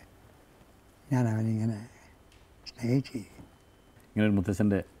ഉണ്ടാകാനിടയായി. ഞാൻ അവനിങ്ങനെ സ്നേഹിച്ച്. ഇങ്ങനെ ഒരു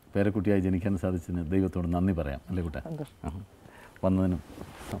മുത്തശ്ശൻ്റെ പേരക്കുട്ടിയായി ജനിക്കാൻ സാധിച്ചതിന് ദൈവത്തോട് നന്ദി പറയാം, അല്ലേ കുട്ടാ? വന്നതിനും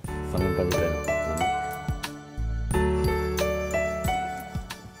സമയം പങ്കിട്ടതിനും നന്ദി.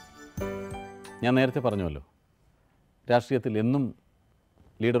 ഞാൻ നേരത്തെ പറഞ്ഞുവല്ലോ, രാഷ്ട്രീയത്തിൽ എന്നും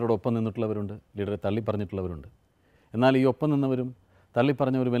ലീഡറോടൊപ്പം നിന്നിട്ടുള്ളവരുണ്ട്, ലീഡറെ തള്ളിപ്പറഞ്ഞിട്ടുള്ളവരുണ്ട്. എന്നാൽ ഈ ഒപ്പം നിന്നവരും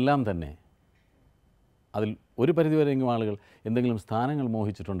തള്ളിപ്പറഞ്ഞവരുമെല്ലാം തന്നെ അതിൽ ഒരു പരിധിവരെയെങ്കിലും ആളുകൾ എന്തെങ്കിലും സ്ഥാനങ്ങൾ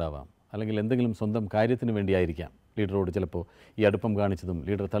മോഹിച്ചിട്ടുണ്ടാവാം, അല്ലെങ്കിൽ എന്തെങ്കിലും സ്വന്തം കാര്യത്തിന് വേണ്ടിയായിരിക്കാം ലീഡറോട് ചിലപ്പോൾ ഈ അടുപ്പം കാണിച്ചതും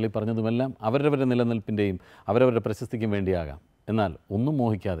ലീഡർ തള്ളിപ്പറഞ്ഞതുമെല്ലാം അവരവരുടെ നിലനിൽപ്പിൻ്റെയും അവരവരുടെ പ്രശസ്തിക്കും വേണ്ടിയാകാം. എന്നാൽ ഒന്നും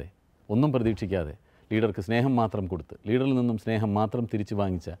മോഹിക്കാതെ, ഒന്നും പ്രതീക്ഷിക്കാതെ ലീഡർക്ക് സ്നേഹം മാത്രം കൊടുത്ത്, ലീഡറിൽ നിന്നും സ്നേഹം മാത്രം തിരിച്ചു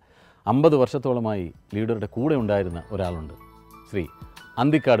വാങ്ങിച്ച 50 വർഷത്തോളമായി ലീഡറുടെ കൂടെ ഉണ്ടായിരുന്ന ഒരാളുണ്ട്, ശ്രീ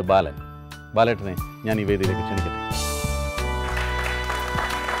അന്തിക്കാട് ബാലൻ. ബാലേട്ടനെ ഞാൻ ഈ വേദിയിലേക്ക് ക്ഷണിക്കട്ടെ.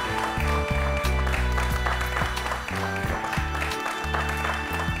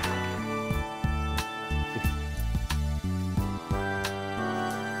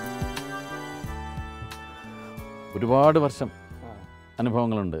 ഒരുപാട് വർഷം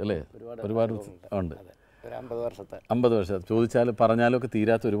അനുഭവങ്ങളുണ്ട് അല്ലേ? ഒരുപാട് ഉണ്ട്. 50 വർഷം ചോദിച്ചാൽ പറഞ്ഞാലും ഒക്കെ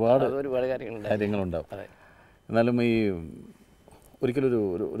തീരാത്ത ഒരുപാട് കാര്യങ്ങളുണ്ടാവും. എന്നാലും ഈ ഒരിക്കലൊരു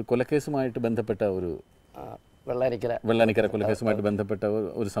ഒരു കൊലക്കേസുമായിട്ട് ബന്ധപ്പെട്ട ഒരു വെള്ളാനിക്കര കൊലക്കേസുമായിട്ട് ബന്ധപ്പെട്ട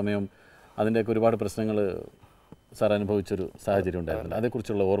ഒരു സമയം അതിൻ്റെയൊക്കെ ഒരുപാട് പ്രശ്നങ്ങൾ സാർ അനുഭവിച്ചൊരു സാഹചര്യം ഉണ്ടായിരുന്നു.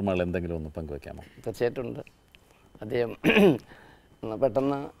 അതേക്കുറിച്ചുള്ള ഓർമ്മകൾ എന്തെങ്കിലും ഒന്ന് പങ്കുവയ്ക്കാമോ? തീർച്ചയായിട്ടും ഉണ്ട്. അദ്ദേഹം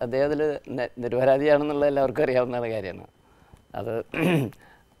പെട്ടെന്ന് അദ്ദേഹത്തിൽ നിരപരാധിയാണെന്നുള്ള എല്ലാവർക്കും അറിയാവുന്ന കാര്യമാണ്. അത്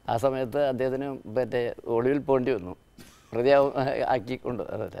ആ സമയത്ത് അദ്ദേഹത്തിന് മറ്റേ ഒളിവിൽ പോകേണ്ടി വന്നു, ആക്കിക്കൊണ്ട്.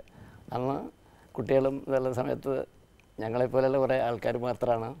 അതെ, അന്ന് കുട്ടികളും ഇതെല്ലാം സമയത്ത് ഞങ്ങളെപ്പോലെയുള്ള കുറേ ആൾക്കാർ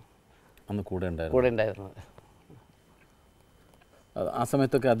മാത്രമാണ് അന്ന് കൂടെ ഉണ്ടായിരുന്നത്. ആ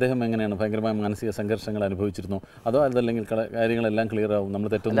സമയത്തൊക്കെ അദ്ദേഹം എങ്ങനെയാണ്? ഭയങ്കരമായ മാനസിക സംഘർഷങ്ങൾ അനുഭവിച്ചിരുന്നു? അതോ അതല്ലെങ്കിൽ കാര്യങ്ങളെല്ലാം ക്ലിയർ ആവും, നമ്മൾ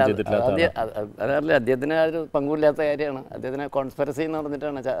തെറ്റൊന്നും ചെയ്തിട്ടില്ലാത്ത? അതല്ല, അദ്ദേഹത്തിന് ആ ഒരു പങ്കുമില്ലാത്ത കാര്യമാണ്. അദ്ദേഹത്തിന് കോൺസ്പെറസി എന്ന്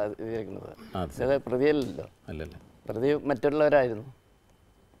പറഞ്ഞിട്ടാണ് ഇരിക്കുന്നത്. അത് പ്രതിയല്ലല്ലോ, പ്രതി മറ്റുള്ളവരായിരുന്നു.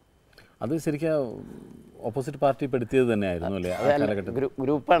 അത് ശരിക്കും ഓപ്പോസിറ്റ് പാർട്ടി പെടുത്തിയത് തന്നെയായിരുന്നു അല്ലേ?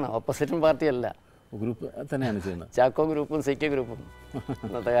 ഗ്രൂപ്പാണ്, ഓപ്പോസിറ്റും പാർട്ടിയല്ല, ഗ്രൂപ്പ് തന്നെയാണ് ചെയ്യുന്നത്. ചാക്കോ ഗ്രൂപ്പും CK ഗ്രൂപ്പും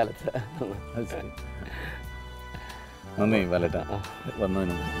ഇന്നത്തെ കാലത്ത്. അത് ശരി. നന്ദി വലട്ട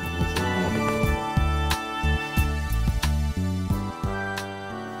വന്നതിനും.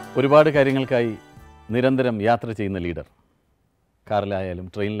 ഒരുപാട് കാര്യങ്ങൾക്കായി നിരന്തരം യാത്ര ചെയ്യുന്ന ലീഡർ, കാറിലായാലും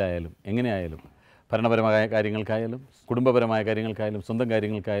ട്രെയിനിലായാലും എങ്ങനെയായാലും, ഭരണപരമായ കാര്യങ്ങൾക്കായാലും കുടുംബപരമായ കാര്യങ്ങൾക്കായാലും സ്വന്തം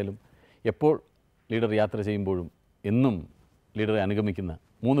കാര്യങ്ങൾക്കായാലും എപ്പോൾ ലീഡർ യാത്ര ചെയ്യുമ്പോഴും എന്നും ലീഡറെ അനുഗമിക്കുന്ന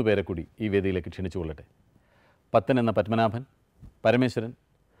 3 പേരെ കൂടി ഈ വേദിയിലേക്ക് ക്ഷണിച്ചു കൊള്ളട്ടെ. പത്തൻ എന്ന പത്മനാഭൻ, പരമേശ്വരൻ,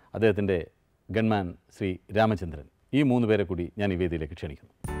 അദ്ദേഹത്തിൻ്റെ ഗൺമാൻ ശ്രീ രാമചന്ദ്രൻ. ഈ 3 പേരെ കൂടി ഞാൻ ഈ വേദിയിലേക്ക്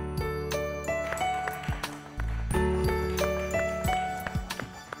ക്ഷണിക്കുന്നു.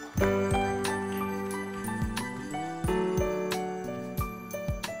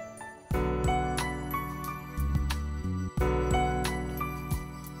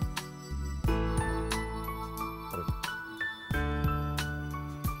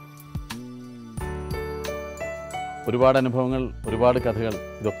 ഒരുപാട് അനുഭവങ്ങൾ, ഒരുപാട് കഥകൾ,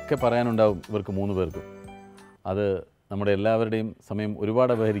 ഇതൊക്കെ പറയാനുണ്ടാവും ഇവർക്ക് 3 പേർക്കും. അത് നമ്മുടെ എല്ലാവരുടെയും സമയം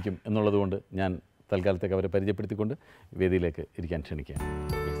ഒരുപാട് അപഹരിക്കും എന്നുള്ളതുകൊണ്ട് ഞാൻ തൽക്കാലത്തേക്ക് അവരെ പരിചയപ്പെടുത്തിക്കൊണ്ട് വേദിയിലേക്ക് ഇരിക്കാൻ ക്ഷണിക്കുകയാണ്.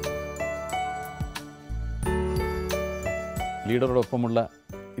 ലീഡറോടൊപ്പമുള്ള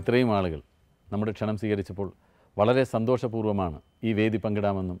ഇത്രയും ആളുകൾ നമ്മുടെ ക്ഷണം സ്വീകരിച്ചപ്പോൾ വളരെ സന്തോഷപൂർവ്വമാണ് ഈ വേദി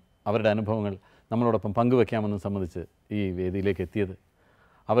പങ്കിടാമെന്നും അവരുടെ അനുഭവങ്ങൾ നമ്മളോടൊപ്പം പങ്കുവയ്ക്കാമെന്നും സംബന്ധിച്ച് ഈ വേദിയിലേക്ക് എത്തിയത്.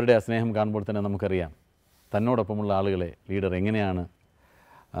 അവരുടെ ആ സ്നേഹം കാണുമ്പോൾ തന്നെ നമുക്കറിയാം തന്നോടൊപ്പമുള്ള ആളുകളെ ലീഡർ എങ്ങനെയാണ്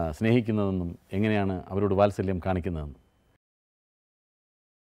സ്നേഹിക്കുന്നതെന്നും എങ്ങനെയാണ് അവരോട് വാത്സല്യം കാണിക്കുന്നതെന്നും.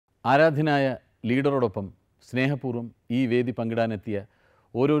 ആരാധ്യനായ ലീഡറോടൊപ്പം സ്നേഹപൂർവ്വം ഈ വേദി പങ്കിടാനെത്തിയ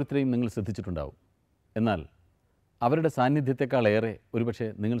ഓരോരുത്തരെയും നിങ്ങൾ ശ്രദ്ധിച്ചിട്ടുണ്ടാവും. എന്നാൽ അവരുടെ സാന്നിധ്യത്തെക്കാളേറെ ഒരുപക്ഷെ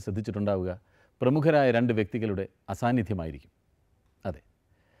നിങ്ങൾ ശ്രദ്ധിച്ചിട്ടുണ്ടാവുക പ്രമുഖരായ 2 വ്യക്തികളുടെ അസാന്നിധ്യമായിരിക്കും. അതെ,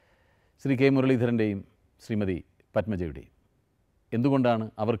 ശ്രീ K. മുരളീധരൻ്റെയും ശ്രീമതി പത്മജയുടെയും. എന്തുകൊണ്ടാണ്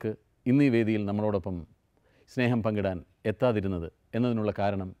അവർക്ക് ഇന്ന് ഈ വേദിയിൽ നമ്മളോടൊപ്പം സ്നേഹം പങ്കിടാൻ എത്താതിരുന്നത് എന്നതിനുള്ള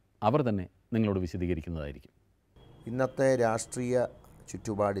കാരണം അവർ തന്നെ നിങ്ങളോട് വിശദീകരിക്കുന്നതായിരിക്കും. ഇന്നത്തെ രാഷ്ട്രീയ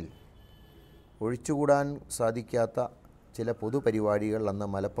ചുറ്റുപാടിൽ ഒഴിച്ചുകൂടാൻ സാധിക്കാത്ത ചില പൊതുപരിപാടികൾ അന്ന്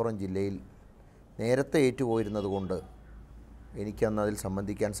മലപ്പുറം ജില്ലയിൽ നേരത്തെ ഏറ്റുപോയിരുന്നതുകൊണ്ട് എനിക്കന്ന് അതിൽ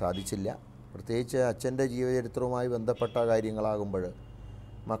സംബന്ധിക്കാൻ സാധിച്ചില്ല. പ്രത്യേകിച്ച് അച്ഛൻ്റെ ജീവചരിത്രവുമായി ബന്ധപ്പെട്ട കാര്യങ്ങളാകുമ്പോൾ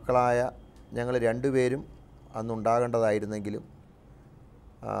മക്കളായ ഞങ്ങൾ 2 പേരും അന്നുണ്ടാകേണ്ടതായിരുന്നെങ്കിലും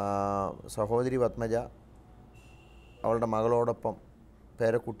സഹോദരി പത്മജ അവളുടെ മകളോടൊപ്പം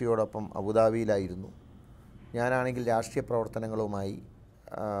പേരക്കുട്ടിയോടൊപ്പം അബുദാബിയിലായിരുന്നു. ഞാനാണെങ്കിൽ രാഷ്ട്രീയ പ്രവർത്തനങ്ങളുമായി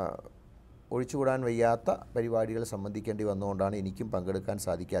ഒഴിച്ചുകൂടാൻ വയ്യാത്ത പരിപാടികൾ സംബന്ധിക്കേണ്ടി വന്നുകൊണ്ടാണ് എനിക്കും പങ്കെടുക്കാൻ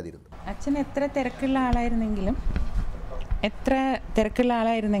സാധിക്കാതിരുന്നത്. അച്ഛൻ എത്ര തിരക്കുള്ള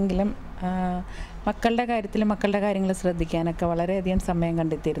ആളായിരുന്നെങ്കിലും മക്കളുടെ കാര്യത്തിൽ മക്കളുടെ കാര്യങ്ങൾ ശ്രദ്ധിക്കാനൊക്കെ വളരെയധികം സമയം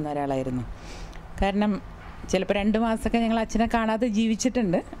കണ്ടെത്തിയിരുന്ന ഒരാളായിരുന്നു. കാരണം ചിലപ്പോൾ 2 മാസമൊക്കെ ഞങ്ങൾ അച്ഛനെ കാണാതെ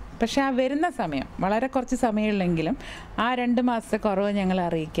ജീവിച്ചിട്ടുണ്ട്. പക്ഷേ ആ വരുന്ന സമയം വളരെ കുറച്ച് സമയമുള്ളെങ്കിലും ആ 2 മാസത്തെ കുറവ് ഞങ്ങൾ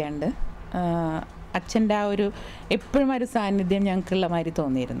അറിയിക്കാണ്ട് അച്ഛൻ്റെ ആ ഒരു എപ്പോഴും ഒരു സാന്നിധ്യം ഞങ്ങൾക്കുള്ള മാതിരി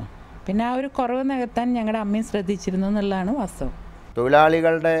തോന്നിയിരുന്നു. പിന്നെ ആ ഒരു കുറവ് നികത്താൻ ഞങ്ങളുടെ അമ്മയും ശ്രദ്ധിച്ചിരുന്നു എന്നുള്ളതാണ് വാസ്തവം.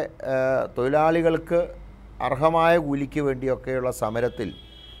 തൊഴിലാളികൾക്ക് അർഹമായ കൂലിക്ക് വേണ്ടിയൊക്കെയുള്ള സമരത്തിൽ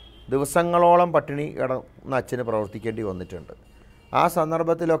ദിവസങ്ങളോളം പട്ടിണി കിടന്ന അച്ഛന് പ്രവർത്തിക്കേണ്ടി വന്നിട്ടുണ്ട്. ആ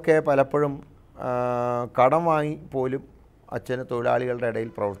സന്ദർഭത്തിലൊക്കെ പലപ്പോഴും കടം വാങ്ങി പോലും അച്ഛന് തൊഴിലാളികളുടെ ഇടയിൽ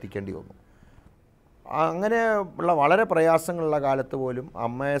പ്രവർത്തിക്കേണ്ടി വന്നു. അങ്ങനെ ഉള്ള വളരെ പ്രയാസങ്ങളുള്ള കാലത്ത് പോലും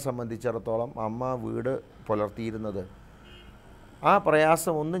അമ്മയെ സംബന്ധിച്ചിടത്തോളം അമ്മ വീട് പുലർത്തിയിരുന്നത് ആ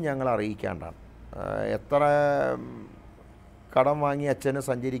പ്രയാസമൊന്നും ഞങ്ങൾ അറിയിക്കാണ്ടാണ്. എത്ര കടം വാങ്ങി അച്ഛന്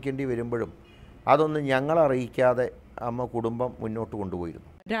സഞ്ചരിക്കേണ്ടി വരുമ്പോഴും അതൊന്നും ഞങ്ങളറിയിക്കാതെ അമ്മ കുടുംബം മുന്നോട്ട് കൊണ്ടുപോയിരുന്നു.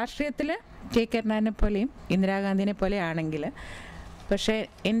 രാഷ്ട്രീയത്തിൽ കെ കരുണാകരനെ പോലെയും ഇന്ദിരാഗാന്ധിനെ പോലെ ആണെങ്കിൽ, പക്ഷേ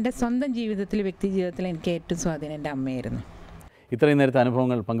എൻ്റെ സ്വന്തം ജീവിതത്തിൽ, വ്യക്തി ജീവിതത്തിൽ എനിക്ക് ഏറ്റവും സ്വാധീനം എൻ്റെ അമ്മയായിരുന്നു. ഇത്രയും നേരത്തെ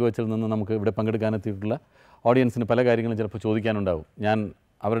അനുഭവങ്ങൾ പങ്കുവച്ചതിൽ നിന്ന് നമുക്ക് ഇവിടെ പങ്കെടുക്കാനെത്തിയിട്ടുള്ള ഓഡിയൻസിന് പല കാര്യങ്ങളും ചിലപ്പോൾ ചോദിക്കാനുണ്ടാവും. ഞാൻ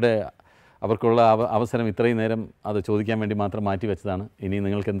അവർക്കുള്ള അവസരം ഇത്രയും നേരം അത് ചോദിക്കാൻ വേണ്ടി മാത്രം മാറ്റി വെച്ചതാണ്. ഇനി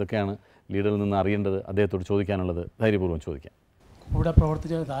നിങ്ങൾക്ക് എന്തൊക്കെയാണ് ലീഡറിൽ നിന്ന് അറിയേണ്ടത്, അദ്ദേഹത്തോട് ചോദിക്കാനുള്ളത്, ധൈര്യപൂർവ്വം ചോദിക്കാം. കൂടെ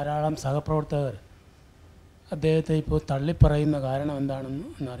പ്രവർത്തിച്ച ധാരാളം സഹപ്രവർത്തകർ അദ്ദേഹത്തെ ഇപ്പോൾ തള്ളിപ്പറയുന്ന കാരണം എന്താണെന്ന്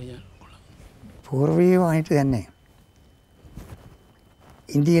ഒന്നറിയാൻ കൊള്ളാം. പൂർവികമായിട്ട് തന്നെ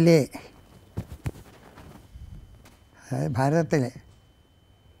ഇന്ത്യയിലെ, അതായത് ഭാരതത്തിലെ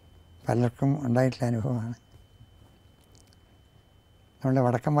പലർക്കും ഉണ്ടായിട്ടുള്ള അനുഭവമാണ്. നമ്മുടെ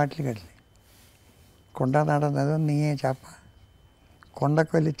വടക്കൻ പാട്ടിൽ കേട്ടില്ലേ, കൊണ്ട നടന്നതും നീയേ ചാപ്പ,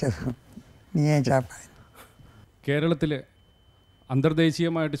 കൊണ്ടക്കൊല്ലിച്ചതും നീയേ ചാപ്പ. കേരളത്തിൽ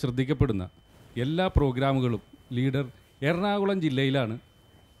അന്തർദേശീയമായിട്ട് ശ്രദ്ധിക്കപ്പെടുന്ന എല്ലാ പ്രോഗ്രാമുകളും ലീഡർ എറണാകുളം ജില്ലയിലാണ്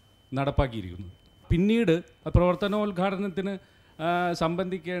നടപ്പാക്കിയിരിക്കുന്നത്. പിന്നീട് പ്രവർത്തനോദ്ഘാടനത്തിന്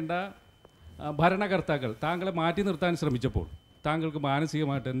സംബന്ധിക്കേണ്ട ഭരണകർത്താക്കൾ താങ്കളെ മാറ്റി നിർത്താൻ ശ്രമിച്ചപ്പോൾ താങ്കൾക്ക്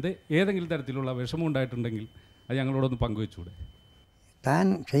മാനസികമായിട്ട് ഏതെങ്കിലും തരത്തിലുള്ള വിഷമം ഉണ്ടായിട്ടുണ്ടെങ്കിൽ അത് ഞങ്ങളോടൊന്ന് പങ്കുവെച്ചൂടെ? താൻ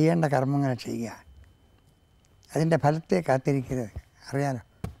ചെയ്യേണ്ട കർമ്മങ്ങൾ ചെയ്യുക, അതിൻ്റെ ഫലത്തെ കാത്തിരിക്കരുത്. അറിയാലോ,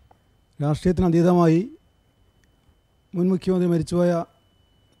 രാഷ്ട്രീയത്തിന് അതീതമായി മുൻ മുഖ്യമന്ത്രി മരിച്ചുപോയ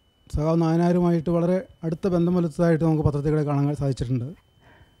സഖാവ് നായനാരുമായിട്ട് വളരെ അടുത്ത ബന്ധം പുലർത്തതായിട്ട് നമുക്ക് പത്രത്തിലൂടെ കാണാൻ സാധിച്ചിട്ടുണ്ട്.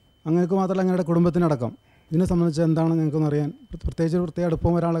 അങ്ങനെയൊക്കെ മാത്രമല്ല, അങ്ങയുടെ കുടുംബത്തിനടക്കം ഇതിനെ സംബന്ധിച്ച് എന്താണ് നിങ്ങൾക്കൊന്ന് അറിയാൻ, പ്രത്യേകിച്ച് പ്രത്യേക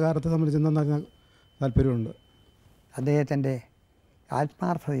അടുപ്പം വരാനുള്ള കാരണത്തെ സംബന്ധിച്ച് എന്താണെന്ന് അറിയാൻ താല്പര്യമുണ്ട്. അദ്ദേഹത്തിൻ്റെ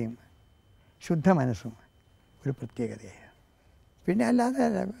ആത്മാർത്ഥതയും ശുദ്ധ മനസ്സും ഒരു പ്രത്യേകതയാണ്. പിന്നെ അല്ലാതെ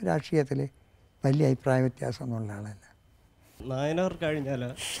രാഷ്ട്രീയത്തിൽ വലിയ അഭിപ്രായ വ്യത്യാസമൊന്നുള്ള ആളല്ല. നായനാർ കഴിഞ്ഞാൽ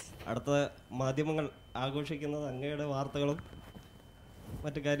അടുത്ത മാധ്യമങ്ങൾ ആഘോഷിക്കുന്നത് അങ്ങയുടെ വാർത്തകളും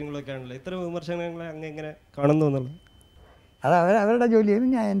മറ്റു കാര്യങ്ങളൊക്കെ ആണല്ലോ. ഇത്തരം വിമർശനങ്ങളെ അങ്ങ് എങ്ങനെ കാണുന്നു എന്നുള്ളത്? അത് അവരുടെ ജോലിയാണ്,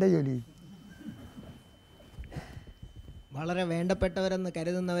 ഞാൻ എൻ്റെ ജോലി. വളരെ വേണ്ടപ്പെട്ടവരെന്ന്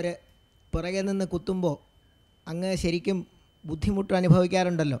കരുതുന്നവർ പുറകെ നിന്ന് കുത്തുമ്പോൾ അങ്ങ് ശരിക്കും ബുദ്ധിമുട്ട്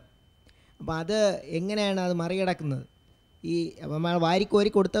അനുഭവിക്കാറുണ്ടല്ലോ. അപ്പോൾ അത് എങ്ങനെയാണ് അത് മറികടക്കുന്നത്? ഈ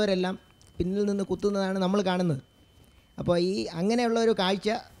വാരിക്കോരി കൊടുത്തവരെല്ലാം പിന്നിൽ നിന്ന് കുത്തുന്നതാണ് നമ്മൾ കാണുന്നത്. അപ്പോൾ ഈ അങ്ങനെയുള്ള ഒരു കാഴ്ച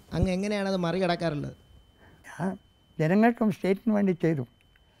അങ്ങ് എങ്ങനെയാണ് അത് മറികടക്കാറുള്ളത്? ജനങ്ങൾക്കും സ്റ്റേറ്റിന് വേണ്ടി ചെയ്തു.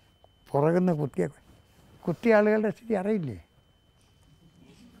 പുറകുന്ന കുത്തിയ ആളുകളുടെ സ്ഥിതി അറിയില്ലേ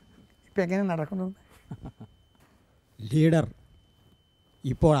ഇപ്പം എങ്ങനെ നടക്കുന്നു? ലീഡർ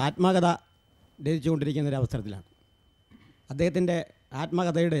ഇപ്പോൾ ആത്മകഥ രചിച്ചുകൊണ്ടിരിക്കുന്നൊരവസരത്തിലാണ്. അദ്ദേഹത്തിൻ്റെ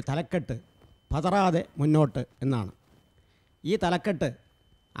ആത്മകഥയുടെ തലക്കെട്ട് പതറാതെ മുന്നോട്ട് എന്നാണ്. ഈ തലക്കെട്ട്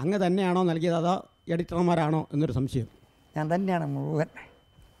അങ്ങ് തന്നെയാണോ നൽകിയത്, അതോ എഡിറ്റർമാരാണോ എന്നൊരു സംശയം. ഞാൻ തന്നെയാണ് മുഴുവൻ,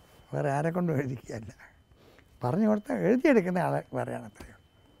 വേറെ ആരെ കൊണ്ടും എഴുതിക്കുകയല്ല. പറഞ്ഞു കൊടുത്താൽ എഴുതിയെടുക്കുന്ന ആളെ വേറെയാണ്. അത്രയോ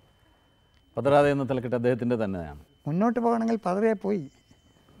പതറാതെ എന്ന തലക്കെട്ട് അദ്ദേഹത്തിൻ്റെ തന്നെയാണ്. മുന്നോട്ട് പോകണമെങ്കിൽ പതറേ പോയി,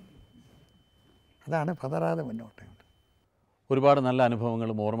 അതാണ് പതറാതെ മുന്നോട്ട്. ഒരുപാട് നല്ല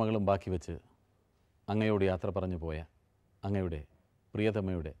അനുഭവങ്ങളും ഓർമ്മകളും ബാക്കി വെച്ച് അങ്ങയോട് യാത്ര പറഞ്ഞു പോയ അങ്ങയുടെ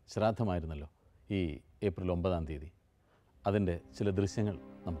പ്രിയതമ്മയുടെ ശ്രാദ്ധമായിരുന്നല്ലോ ഈ ഏപ്രിൽ 9-ാം തീയതി. അതിൻ്റെ ചില ദൃശ്യങ്ങൾ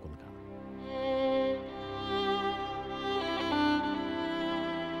നമുക്കൊന്ന് കാണാം.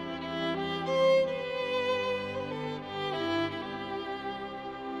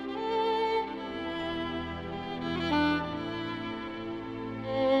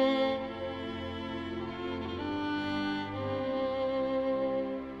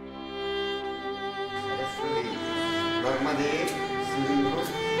 നർമ്മദേ സിന്ധു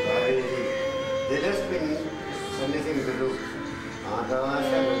കാവേരി ജലസ്മിൻ സന്നിധിം കുരു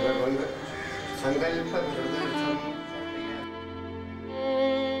ആകാശഗംഗ സങ്കൽപ്പ ധൃതീർത്ഥം.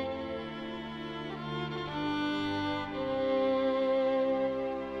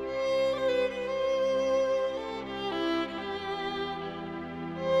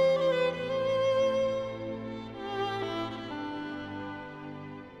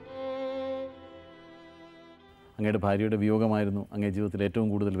 അങ്ങയുടെ ഭാര്യയുടെ വിയോഗമായിരുന്നു അങ്ങേ ജീവിതത്തിൽ ഏറ്റവും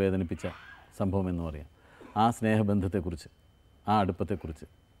കൂടുതൽ വേദനിപ്പിച്ച സംഭവം എന്ന് പറയാം. ആ സ്നേഹബന്ധത്തെക്കുറിച്ച്, ആ അടുപ്പത്തെക്കുറിച്ച്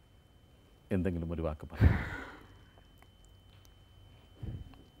എന്തെങ്കിലും ഒരു വാക്ക് പറയാം.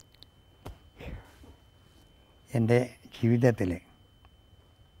 എൻ്റെ ജീവിതത്തിൽ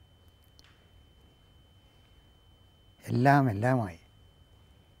എല്ലാമായി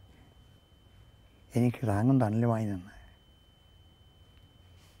എനിക്ക് താങ്ങും തണലുമായി നിന്ന്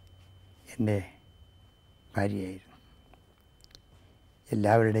എൻ്റെ ഭാര്യയായിരുന്നു.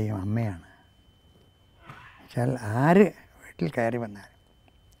 എല്ലാവരുടെയും അമ്മയാണ്. വെച്ചാൽ ആര് വീട്ടിൽ കയറി വന്നാലും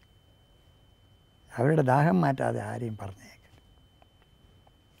അവരുടെ ദാഹം മാറ്റാതെ ആരെയും പറഞ്ഞേക്കും.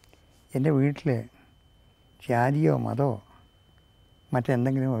 എൻ്റെ വീട്ടിൽ ജാതിയോ മതമോ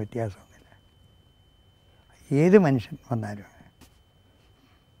മറ്റെന്തെങ്കിലുമോ വ്യത്യാസമൊന്നുമില്ല. ഏത് മനുഷ്യൻ വന്നാലും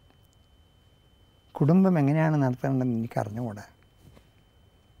കുടുംബം എങ്ങനെയാണ് നടത്തേണ്ടതെന്ന് എനിക്ക് അറിഞ്ഞുകൂടാ.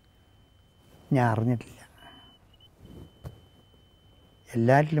 ഞാൻ അറിഞ്ഞിട്ടില്ല.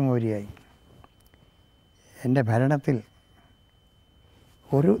 എല്ലാറ്റിലും ഉപരിയായി എൻ്റെ ഭരണത്തിൽ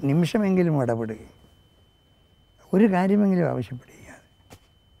ഒരു നിമിഷമെങ്കിലും ഇടപെടുക, ഒരു കാര്യമെങ്കിലും ആവശ്യപ്പെടുക,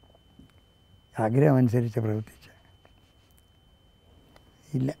 ആഗ്രഹമനുസരിച്ച് പ്രവർത്തിച്ച്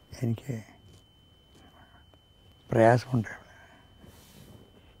ഇല്ല. എനിക്ക് പ്രയാസമുണ്ട്.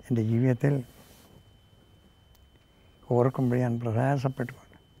 എൻ്റെ ജീവിതത്തിൽ ഓർക്കുമ്പോൾ ഞാൻ പ്രയാസപ്പെട്ടു.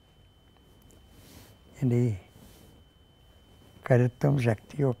 എൻ്റെ ഈ കരുത്തും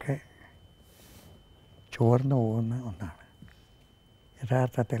ശക്തിയും ഒക്കെ ചോർന്നു പോകുന്ന ഒന്നാണ്.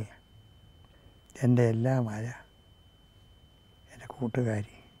 യഥാർത്ഥത്തിൽ എൻ്റെ എല്ലാമായ എൻ്റെ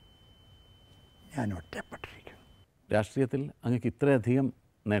കൂട്ടുകാരി ഞാൻ ഒറ്റപ്പെട്ടിരിക്കുന്നു. രാഷ്ട്രീയത്തിൽ അങ്ങക്ക് ഇത്രയധികം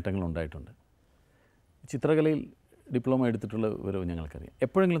നേട്ടങ്ങളുണ്ടായിട്ടുണ്ട്. ചിത്രകലയിൽ ഡിപ്ലോമ എടുത്തിട്ടുള്ള വിവരവും ഞങ്ങൾക്കറിയാം.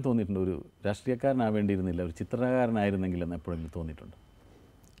 എപ്പോഴെങ്കിലും തോന്നിയിട്ടുണ്ട് ഒരു രാഷ്ട്രീയക്കാരനാവേണ്ടിയിരുന്നില്ല, ഒരു ചിത്രകാരനായിരുന്നെങ്കിൽ എന്ന് എപ്പോഴെങ്കിലും തോന്നിയിട്ടുണ്ട്?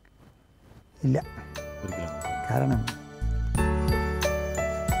 ഇല്ല, ഒരിക്കലും. കാരണം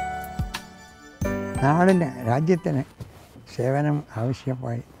നാടിന്, രാജ്യത്തിന് സേവനം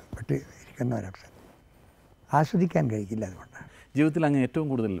ആവശ്യപ്പെട്ട് ഇരിക്കുന്ന ഒരവസരം ആസ്വദിക്കാൻ കഴിയില്ല. അതുകൊണ്ടാണ് ജീവിതത്തിൽ അങ്ങ് ഏറ്റവും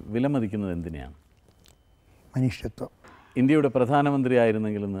കൂടുതൽ വിലമതിക്കുന്നത് എന്തിനെയാണ്? മനുഷ്യത്വം. ഇന്ത്യയുടെ പ്രധാനമന്ത്രി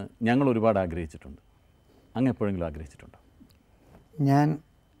ആയിരുന്നെങ്കിലെന്ന് ഞങ്ങൾ ഒരുപാട് ആഗ്രഹിച്ചിട്ടുണ്ട്. അങ്ങ് എപ്പോഴെങ്കിലും ആഗ്രഹിച്ചിട്ടുണ്ടോ? ഞാൻ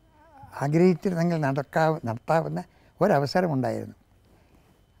ആഗ്രഹിച്ചിരുന്നെങ്കിൽ നടത്താവുന്ന ഒരവസരമുണ്ടായിരുന്നു.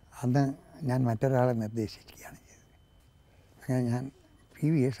 അന്ന് ഞാൻ മറ്റൊരാളെ നിർദ്ദേശിക്കുകയാണ് ചെയ്തത്. അങ്ങനെ ഞാൻ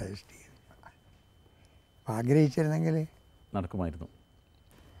PVയെ സജസ്റ്റ് ചെയ്തു. ആഗ്രഹിച്ചിരുന്നെങ്കിൽ നടക്കുമായിരുന്നു.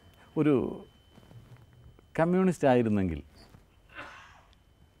 ഒരു കമ്മ്യൂണിസ്റ്റ് ആയിരുന്നെങ്കിൽ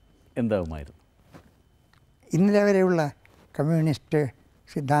എന്താകുമായിരുന്നു? ഇന്നലെ വരെയുള്ള കമ്മ്യൂണിസ്റ്റ്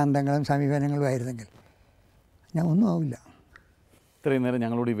സിദ്ധാന്തങ്ങളും സമീപനങ്ങളും ആയിരുന്നെങ്കിൽ ഞാൻ ഒന്നും ആവില്ല. ഇത്രയും നേരം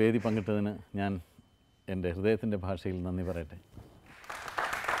ഞങ്ങളോട് ഈ വേദി പങ്കിട്ടതിന് ഞാൻ എൻ്റെ ഹൃദയത്തിൻ്റെ ഭാഷയിൽ നന്ദി പറയട്ടെ.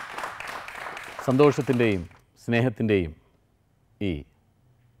 സന്തോഷത്തിൻ്റെയും സ്നേഹത്തിൻ്റെയും ഈ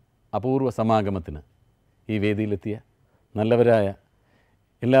അപൂർവ സമാഗമത്തിന് ഈ വേദിയിലെത്തിയ നല്ലവരായ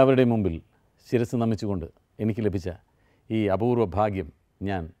എല്ലാവരുടെയും മുമ്പിൽ ശിരസ് നമിച്ചുകൊണ്ട് എനിക്ക് ലഭിച്ച ഈ അപൂർവ ഭാഗ്യം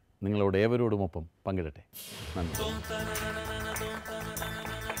ഞാൻ നിങ്ങളോട് ഏവരോടുമൊപ്പം പങ്കിടട്ടെ. നന്ദി.